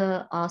shows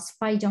the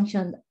splice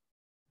junction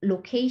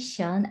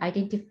location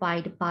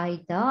identified by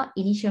the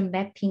initial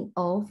mapping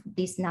of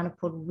this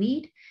nanopore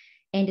read,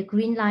 and the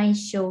green line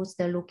shows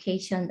the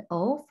location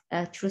of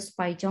true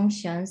splice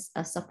junctions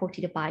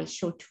supported by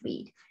short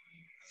read.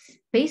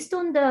 Based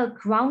on the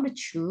ground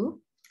truth,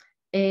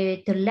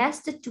 the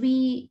last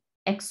three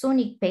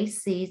exonic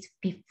bases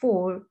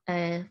before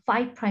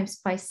 5'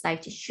 splice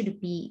site should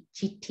be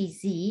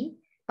GTZ,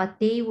 but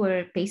they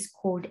were base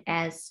called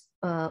as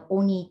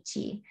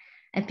Onichi.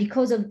 And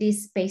because of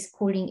this base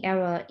calling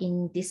error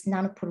in this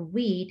nanopore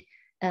read,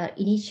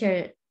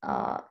 initial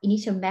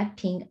initial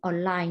mapping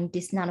aligned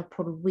this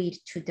nanopore read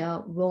to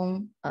the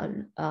wrong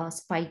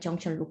splice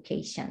junction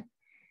location.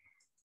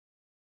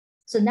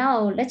 So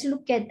now let's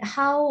look at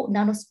how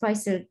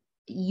NanoSplicer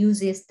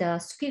uses the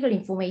squiggle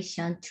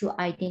information to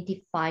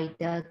identify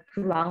the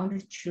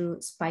ground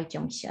truth splice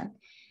junction.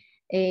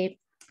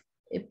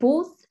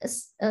 Both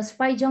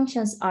splice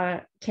junctions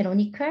are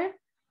canonical.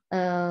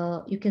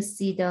 You can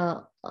see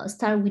the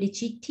start with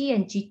GT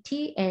and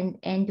GT and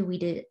end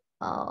with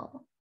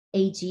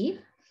AG.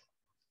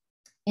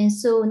 And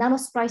so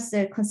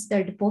NanoSplicer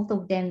considered both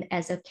of them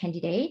as a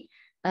candidate.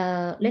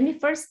 Let me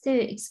first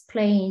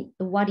explain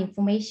what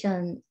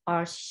information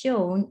are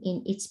shown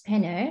in each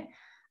panel.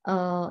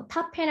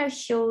 Top panel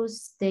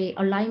shows the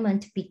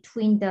alignment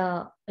between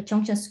the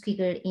junction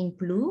squiggle in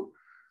blue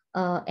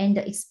and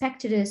the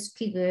expected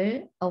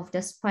squiggle of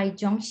the splice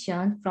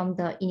junction from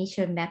the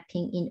initial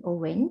mapping in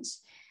orange.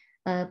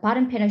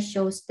 Bottom panel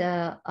shows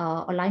the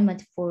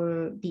alignment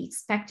for the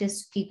expected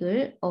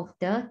squiggle of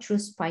the true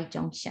splice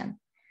junction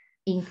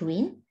in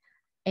green.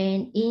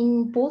 And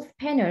in both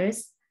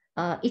panels,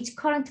 each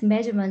current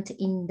measurement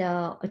in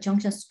the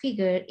junction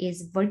squiggle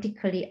is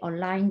vertically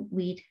aligned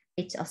with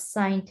its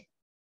assigned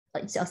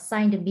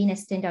mean and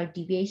standard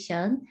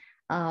deviation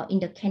in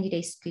the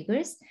candidate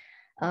squiggles.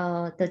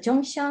 The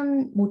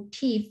junction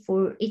motif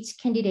for each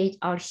candidate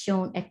are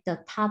shown at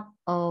the top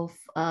of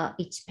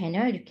each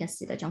panel. You can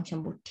see the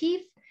junction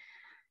motif.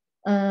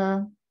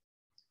 And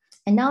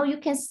now you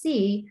can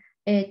see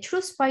a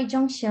true splice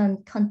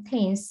junction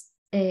contains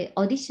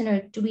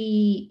additional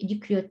 3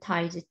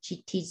 nucleotides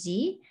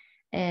GTG,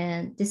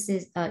 and this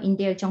is in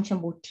their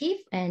junction motif,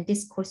 and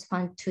this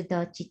corresponds to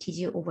the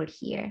GTG over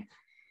here.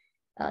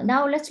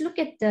 Now let's look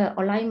at the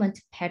alignment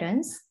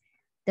patterns.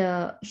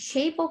 The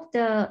shape of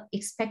the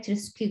expected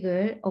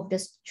squiggle of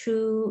the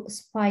true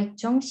splice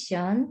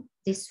junction,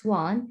 this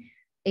one,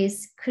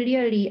 is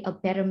clearly a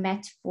better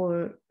match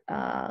for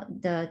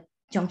the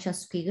junction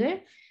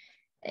squiggle.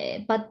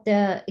 But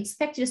the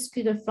expected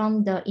squiggle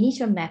from the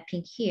initial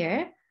mapping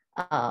here,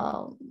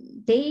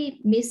 they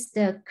miss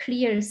the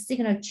clear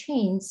signal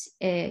change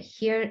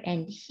here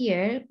and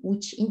here,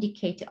 which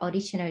indicate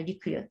additional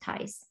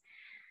nucleotides.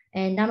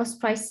 And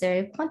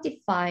NanoSplicer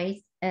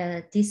quantifies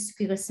this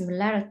squiggle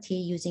similarity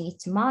using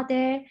its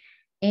model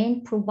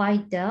and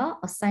provide the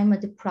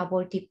assignment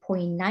probability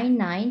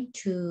 0.99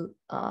 to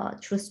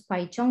true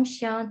splice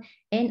junction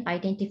and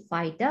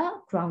identify the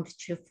ground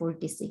truth for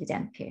this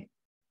example.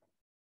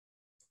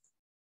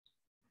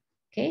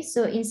 Okay,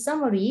 so in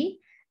summary,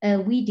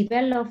 we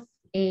developed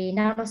a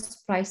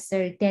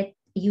NanoSplicer that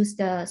used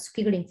the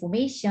squiggle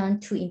information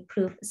to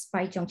improve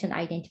splice junction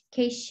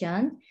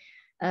identification.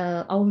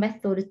 Our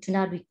method does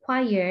not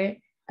require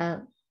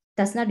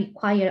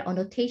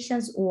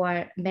annotations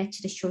or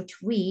matched short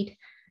read,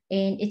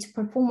 and its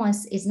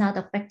performance is not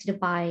affected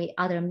by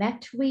other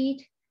mapped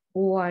read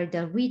or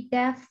the read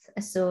depth.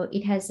 So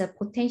it has a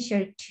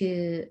potential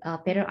to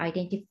better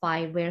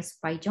identify rare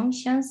splice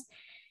junctions.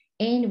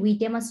 And we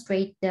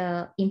demonstrate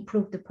the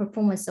improved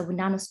performance of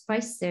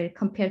NanoSplicer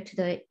compared to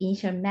the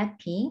initial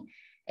mapping,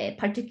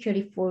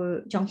 particularly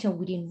for junction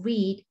within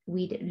read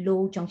with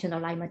low junction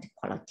alignment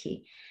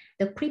quality.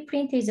 The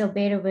preprint is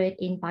available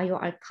in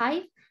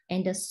bioRxiv,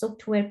 and the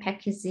software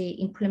package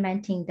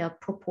implementing the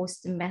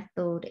proposed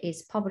method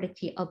is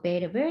publicly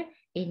available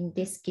in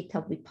this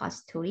GitHub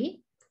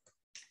repository.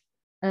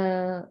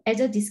 As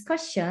a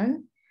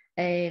discussion,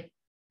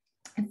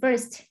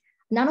 first,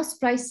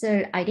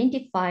 NanoSplicer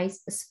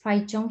identifies a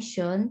splice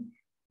junction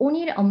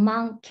only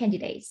among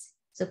candidates,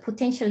 so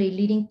potentially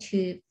leading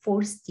to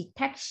false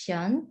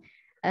detection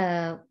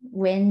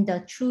when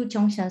the true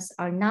junctions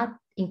are not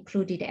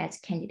included as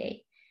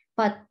candidate.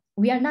 But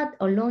we are not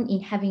alone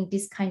in having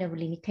this kind of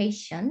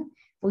limitation.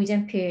 For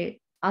example,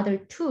 other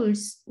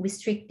tools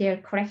restrict their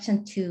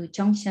correction to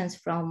junctions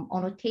from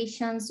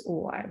annotations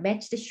or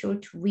matched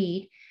short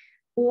read,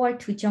 or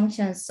to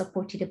junctions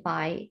supported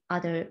by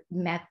other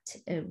mapped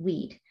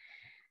read.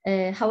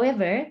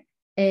 However,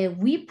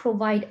 we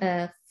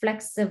provide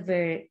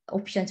flexible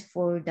options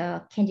for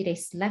the candidate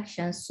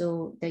selection,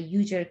 so the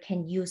user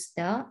can use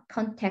the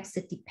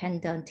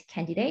context-dependent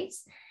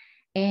candidates.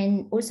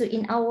 And also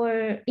in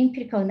our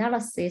empirical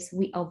analysis,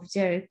 we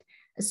observed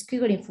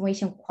squiggle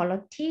information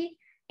quality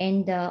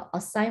and the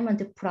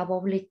assignment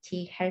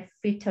probability help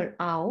filter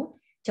out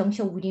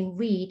junction within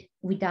read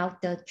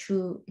without the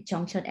true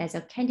junction as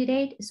a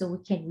candidate, so we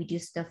can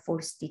reduce the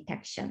false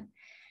detection.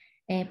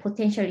 And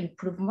potential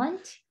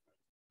improvement.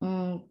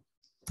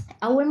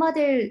 Our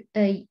model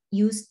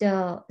used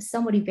the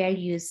summary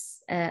values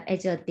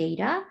as a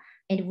data,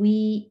 and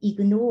we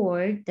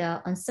ignore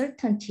the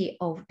uncertainty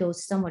of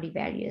those summary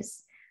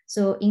values.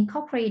 So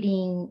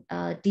incorporating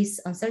this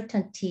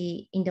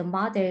uncertainty in the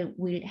model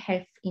will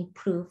help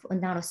improve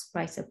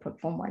NanoSplicer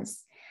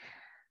performance.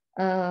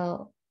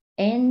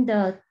 And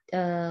the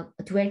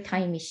dwell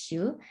time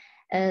issue.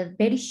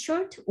 Very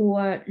short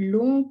or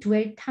long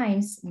dwell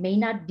times may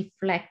not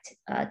reflect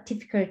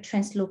typical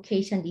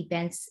translocation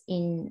events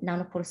in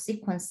nanopore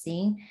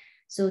sequencing,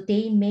 so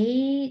they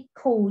may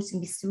cause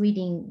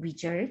misleading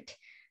result.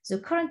 So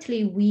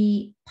currently,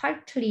 we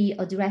partly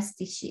address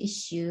this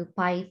issue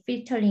by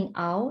filtering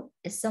out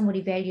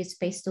summary values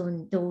based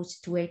on those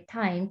dwell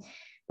time,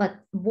 but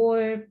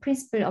more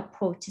principal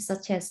approach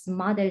such as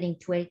modeling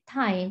dwell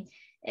time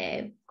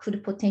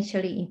could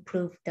potentially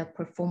improve the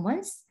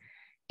performance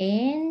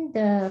and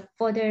the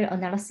further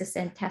analysis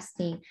and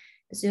testing.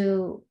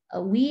 So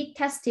we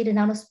tested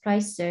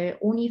NanoSplicer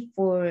only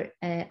for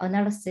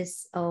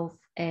analysis of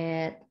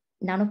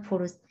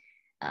nanopore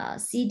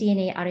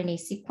cDNA RNA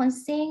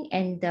sequencing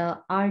and the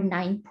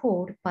R9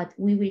 pore, but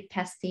we will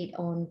test it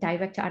on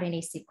direct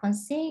RNA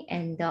sequencing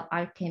and the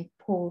R10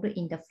 pore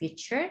in the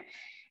future.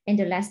 And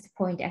the last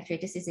point, actually,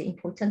 this is an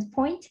important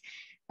point.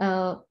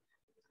 So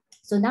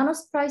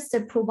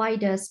NanoSplicer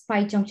provides a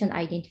splice junction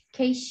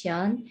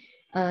identification.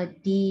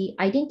 The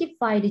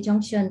identified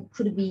junction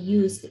could be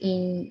used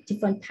in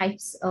different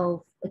types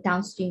of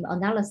downstream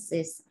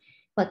analysis,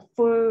 but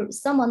for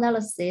some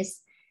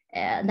analysis,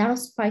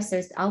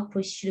 NanoSplicer's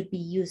output should be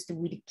used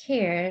with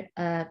care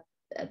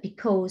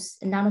because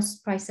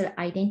NanoSplicer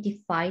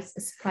identifies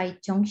a splice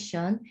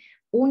junction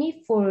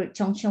only for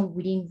junction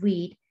within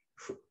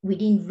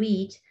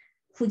read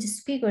whose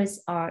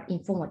squiggles are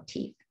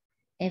informative.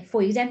 And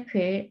for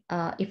example,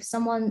 if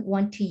someone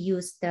wants to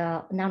use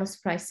the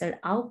NanoSplicer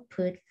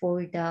output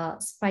for the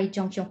splice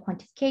junction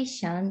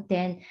quantification,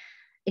 then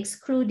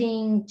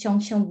excluding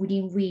junction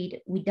within read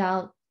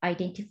without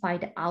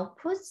identified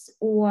outputs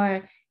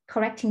or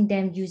correcting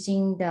them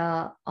using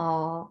the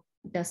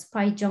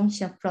splice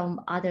junction from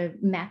other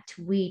mapped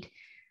read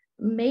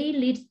may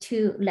lead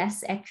to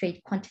less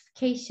accurate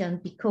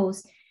quantification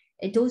because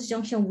those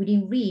junction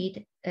within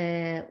read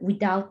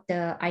without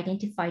the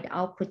identified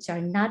outputs are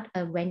not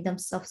a random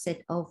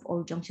subset of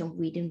all junction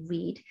within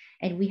read.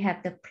 And we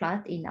have the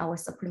plot in our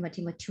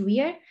supplementary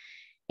material.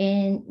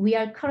 And we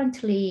are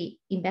currently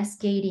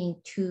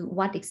investigating to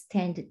what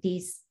extent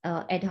these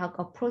ad hoc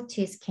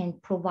approaches can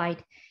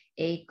provide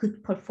a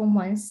good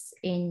performance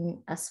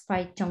in a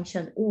splice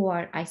junction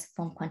or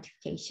isoform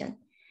quantification.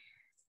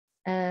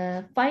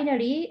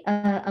 Finally,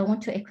 I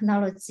want to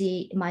acknowledge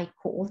my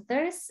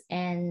co-authors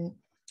and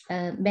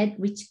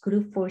MedReach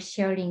group for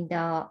sharing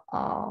the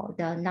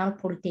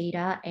nanopore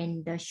data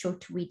and the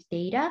short read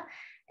data.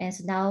 And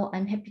so now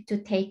I'm happy to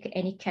take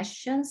any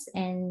questions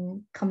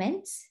and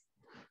comments.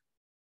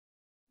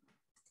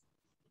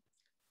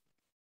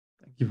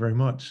 Thank you very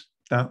much.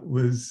 That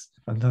was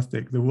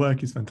fantastic. The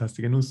work is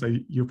fantastic. And also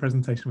your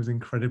presentation was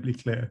incredibly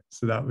clear.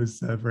 So that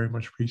was very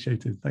much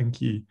appreciated. Thank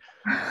you.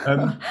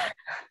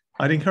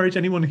 I'd encourage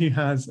anyone who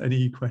has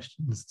any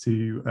questions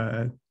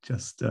to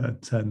just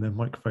turn their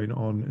microphone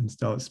on and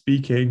start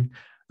speaking.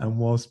 And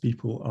whilst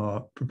people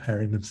are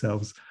preparing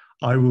themselves,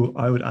 I will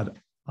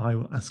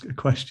ask a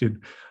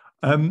question.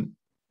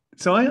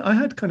 So I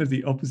had kind of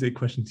the opposite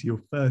question to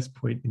your first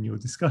point in your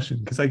discussion,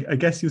 because I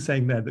guess you're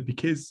saying there that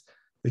because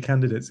the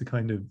candidates are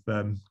kind of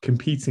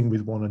competing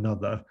with one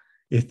another,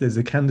 if there's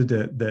a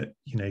candidate that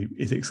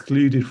is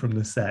excluded from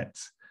the set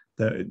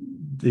that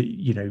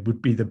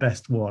would be the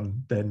best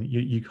one, then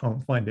you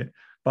can't find it.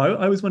 But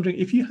I was wondering,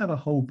 if you have a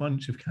whole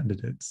bunch of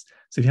candidates,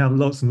 so if you have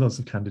lots and lots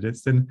of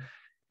candidates, then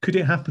could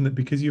it happen that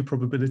because your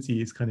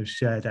probability is kind of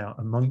shared out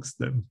amongst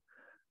them,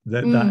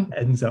 that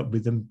ends up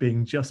with them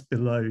being just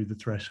below the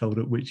threshold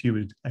at which you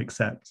would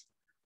accept?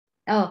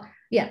 Oh,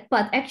 yeah,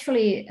 but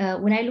actually,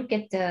 when I look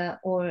at a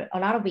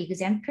lot of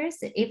examples,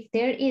 if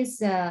there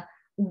is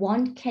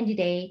one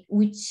candidate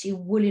which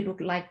really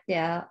look like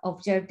they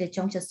observed the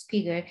junction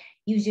squiggle,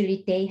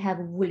 usually they have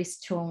really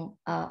strong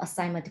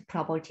assignment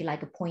probability,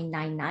 like a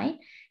 0.99.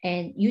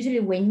 And usually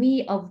when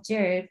we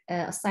observe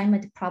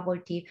assignment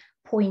probability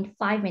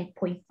 0.5 and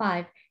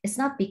 0.5, it's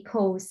not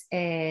because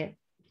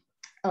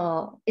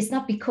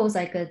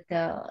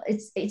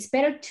it's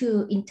better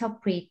to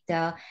interpret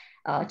the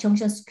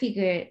junction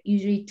squiggle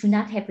usually do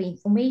not have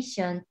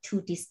information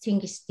to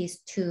distinguish these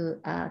two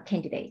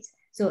candidates.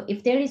 So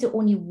if there is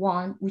only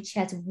one which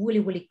has really,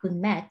 really good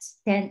match,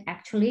 then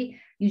actually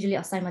usually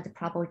assignment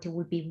probability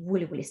would be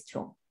really, really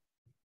strong.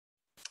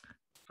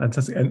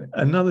 Fantastic. And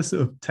another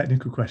sort of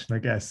technical question, I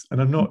guess, and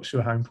I'm not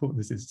sure how important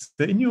this is.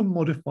 So in your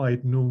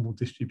modified normal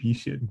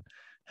distribution,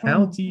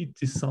 how do you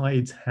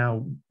decide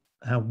how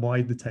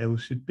wide the tail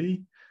should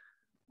be?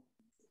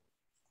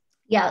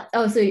 Yeah.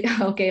 Oh, so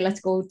okay, let's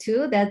go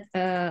to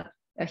that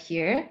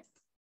here.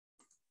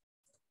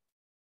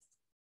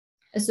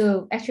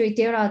 So actually,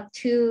 there are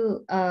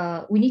two.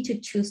 We need to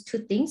choose two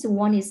things.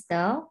 One is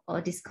the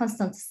this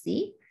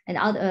constancy, and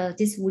other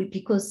this will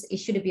because it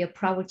should be a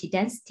probability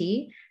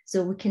density.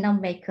 So we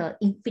cannot make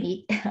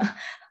infinite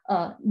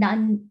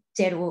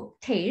non-zero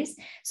tails.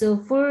 So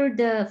for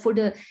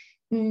the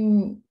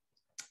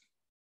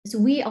So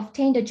we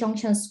obtained the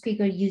junction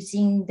squiggle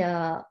using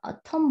the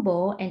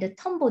Tombow, and the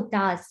Tombow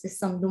does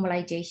some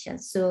normalization.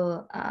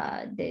 So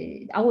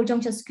our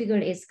junction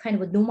squiggle is kind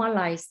of a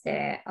normalized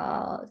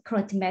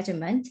current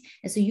measurement.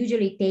 And so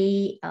usually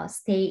they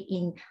stay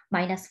in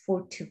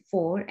 -4 to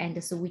 4.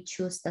 And so we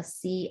choose the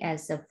C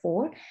as a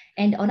 4.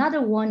 And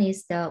another one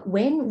is the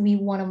when we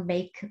want to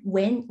make,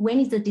 when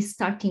is the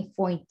starting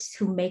point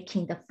to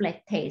making the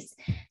flat tails.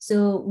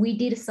 So we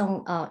did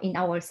some in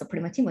our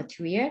supplementary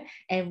material,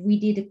 and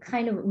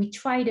we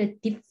tried a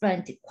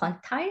different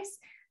quantiles,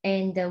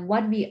 and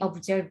what we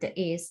observed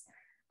is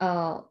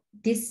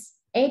this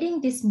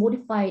adding this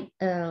modified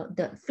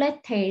the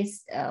flat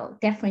tails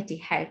definitely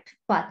helped,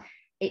 but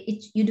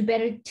you'd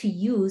better to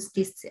use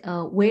this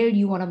where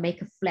you want to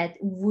make a flat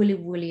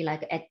really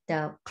like at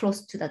the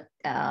close to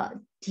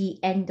the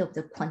end of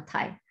the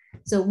quantile.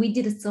 So we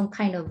did some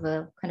kind of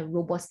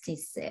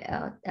robustness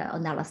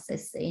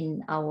analysis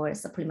in our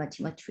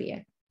supplementary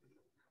material.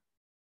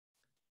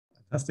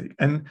 Fantastic.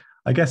 And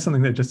I guess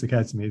something that just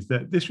occurred to me is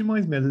that this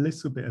reminds me a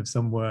little bit of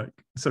some work,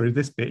 sorry,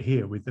 this bit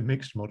here with the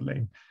mixture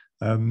modeling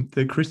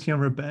that Christian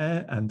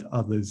Robert and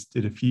others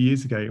did a few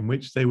years ago, in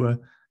which they were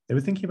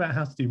thinking about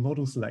how to do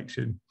model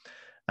selection.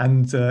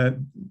 And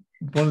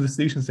one of the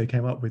solutions they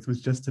came up with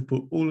was just to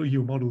put all of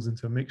your models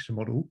into a mixture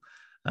model.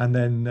 And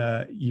then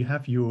you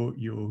have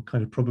your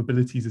kind of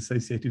probabilities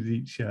associated with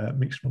each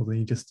mixture model, and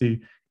you just do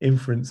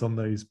inference on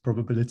those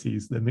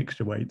probabilities, the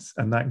mixture weights,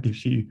 and that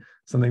gives you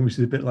something which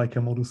is a bit like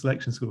a model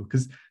selection score.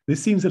 Because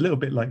this seems a little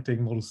bit like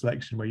doing model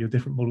selection, where your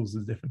different models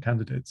are different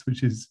candidates,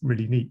 which is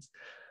really neat.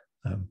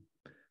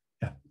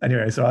 Yeah.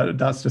 Anyway, so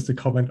that's just a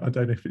comment. I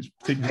don't know if it's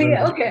particularly.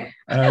 Yeah, okay.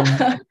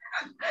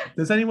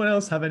 Does anyone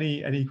else have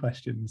any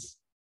questions?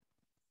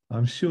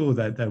 I'm sure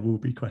that there will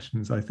be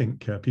questions. I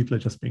think people are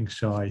just being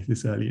shy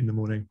this early in the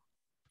morning.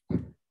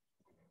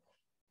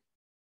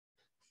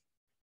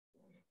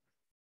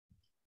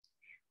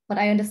 But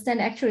I understand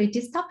actually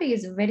this topic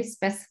is very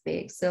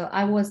specific. So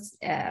I was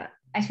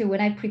actually, when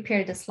I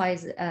prepared the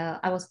slides,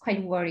 I was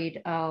quite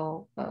worried,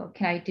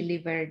 can I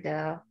deliver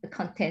the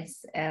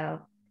contents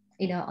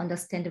in an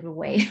understandable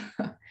way?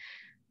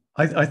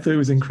 I thought it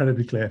was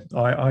incredibly clear.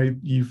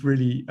 You've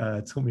really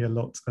taught me a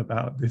lot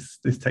about this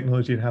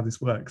technology and how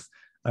this works.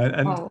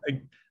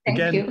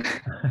 Thank you.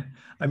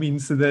 I mean,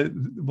 so the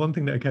one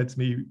thing that occurred to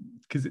me,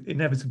 because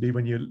inevitably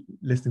when you're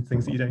listening to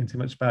things that you don't know too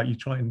much about, you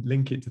try and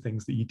link it to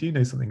things that you do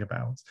know something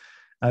about.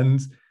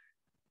 And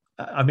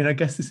I mean, I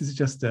guess this is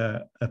just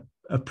a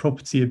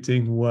property of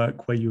doing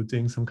work where you're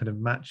doing some kind of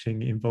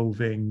matching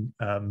involving,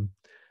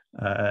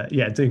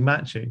 doing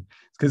matching.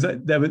 Because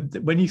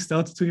when you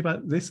started talking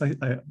about this,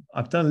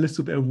 I've done a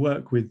little bit of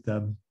work with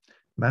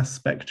mass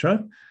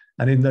spectra,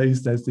 and in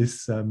those there's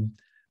this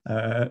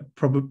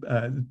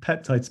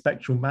peptide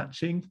spectral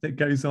matching that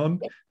goes on,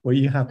 where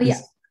you have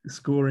this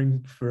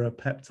scoring for a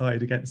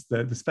peptide against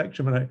the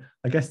spectrum, and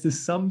I guess there's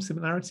some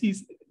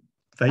similarities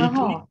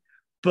vaguely,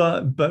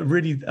 but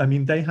really, I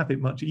mean, they have it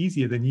much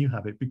easier than you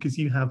have it, because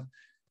you have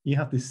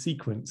this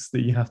sequence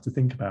that you have to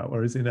think about,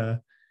 whereas in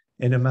a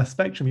mass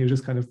spectrum you're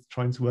just kind of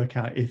trying to work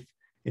out if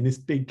in this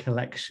big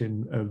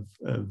collection of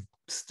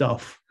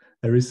stuff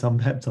there is some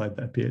peptide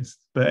that appears.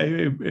 But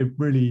it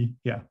really,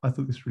 I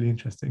thought this was really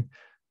interesting.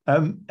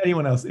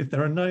 Anyone else? If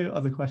there are no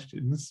other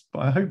questions,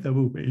 but I hope there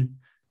will be.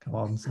 Come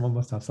on, someone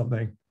must have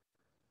something.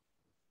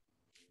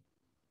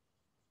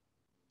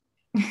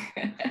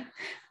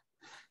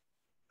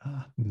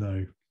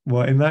 No.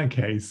 Well, in that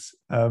case,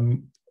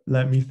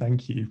 let me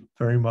thank you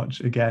very much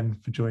again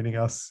for joining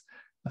us.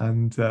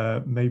 And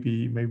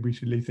maybe we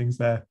should leave things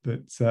there.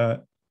 But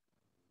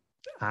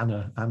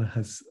Anna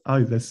has,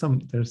 there's some.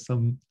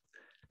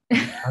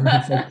 Anna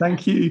has said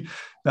thank you.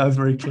 That was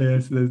very clear.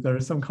 So there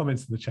are some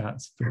comments in the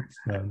chat. But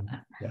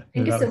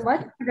thank you so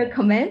much for the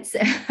comments.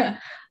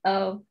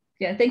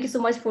 Thank you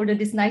so much for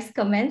these nice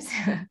comments.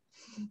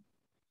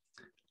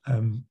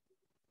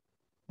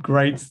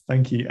 Great,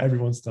 thank you.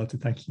 Everyone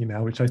started thanking you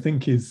now, which I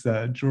think is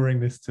drawing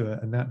this to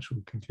a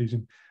natural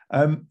conclusion.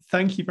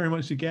 Thank you very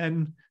much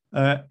again.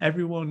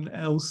 Everyone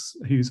else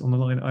who's on the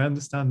line, I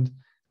understand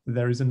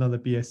there is another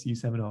BSU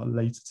seminar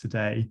later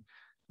today.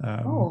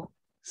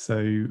 So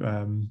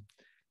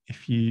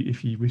if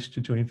you wish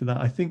to join for that,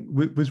 I think,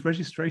 was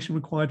registration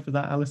required for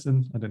that,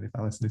 Alison? I don't know if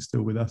Alison is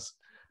still with us.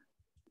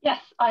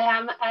 Yes, I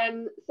am.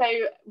 So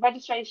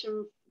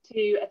registration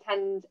to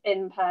attend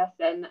in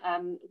person,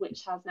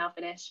 which has now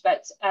finished,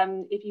 but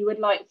if you would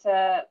like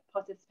to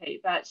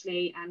participate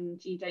virtually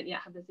and you don't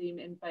yet have the Zoom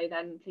info,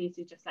 then please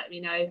do just let me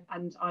know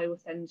and I will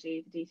send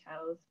you the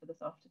details for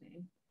this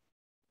afternoon.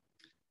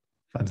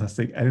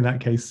 Fantastic. And in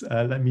that case,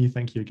 let me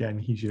thank you again,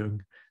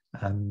 Heejung.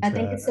 And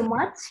thank you so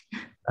much.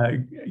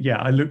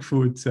 I look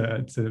forward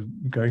to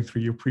going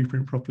through your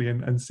preprint properly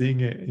and seeing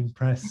it in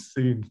press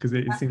soon, because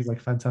it seems like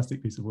a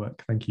fantastic piece of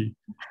work. Thank you.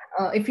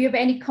 If you have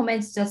any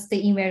comments, just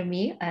email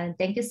me. And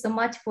thank you so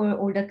much for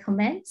all the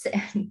comments.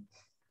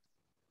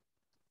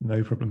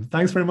 No problem.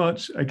 Thanks very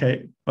much.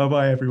 Okay.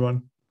 Bye-bye,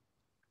 everyone.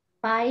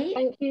 Bye.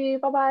 Thank you.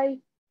 Bye-bye.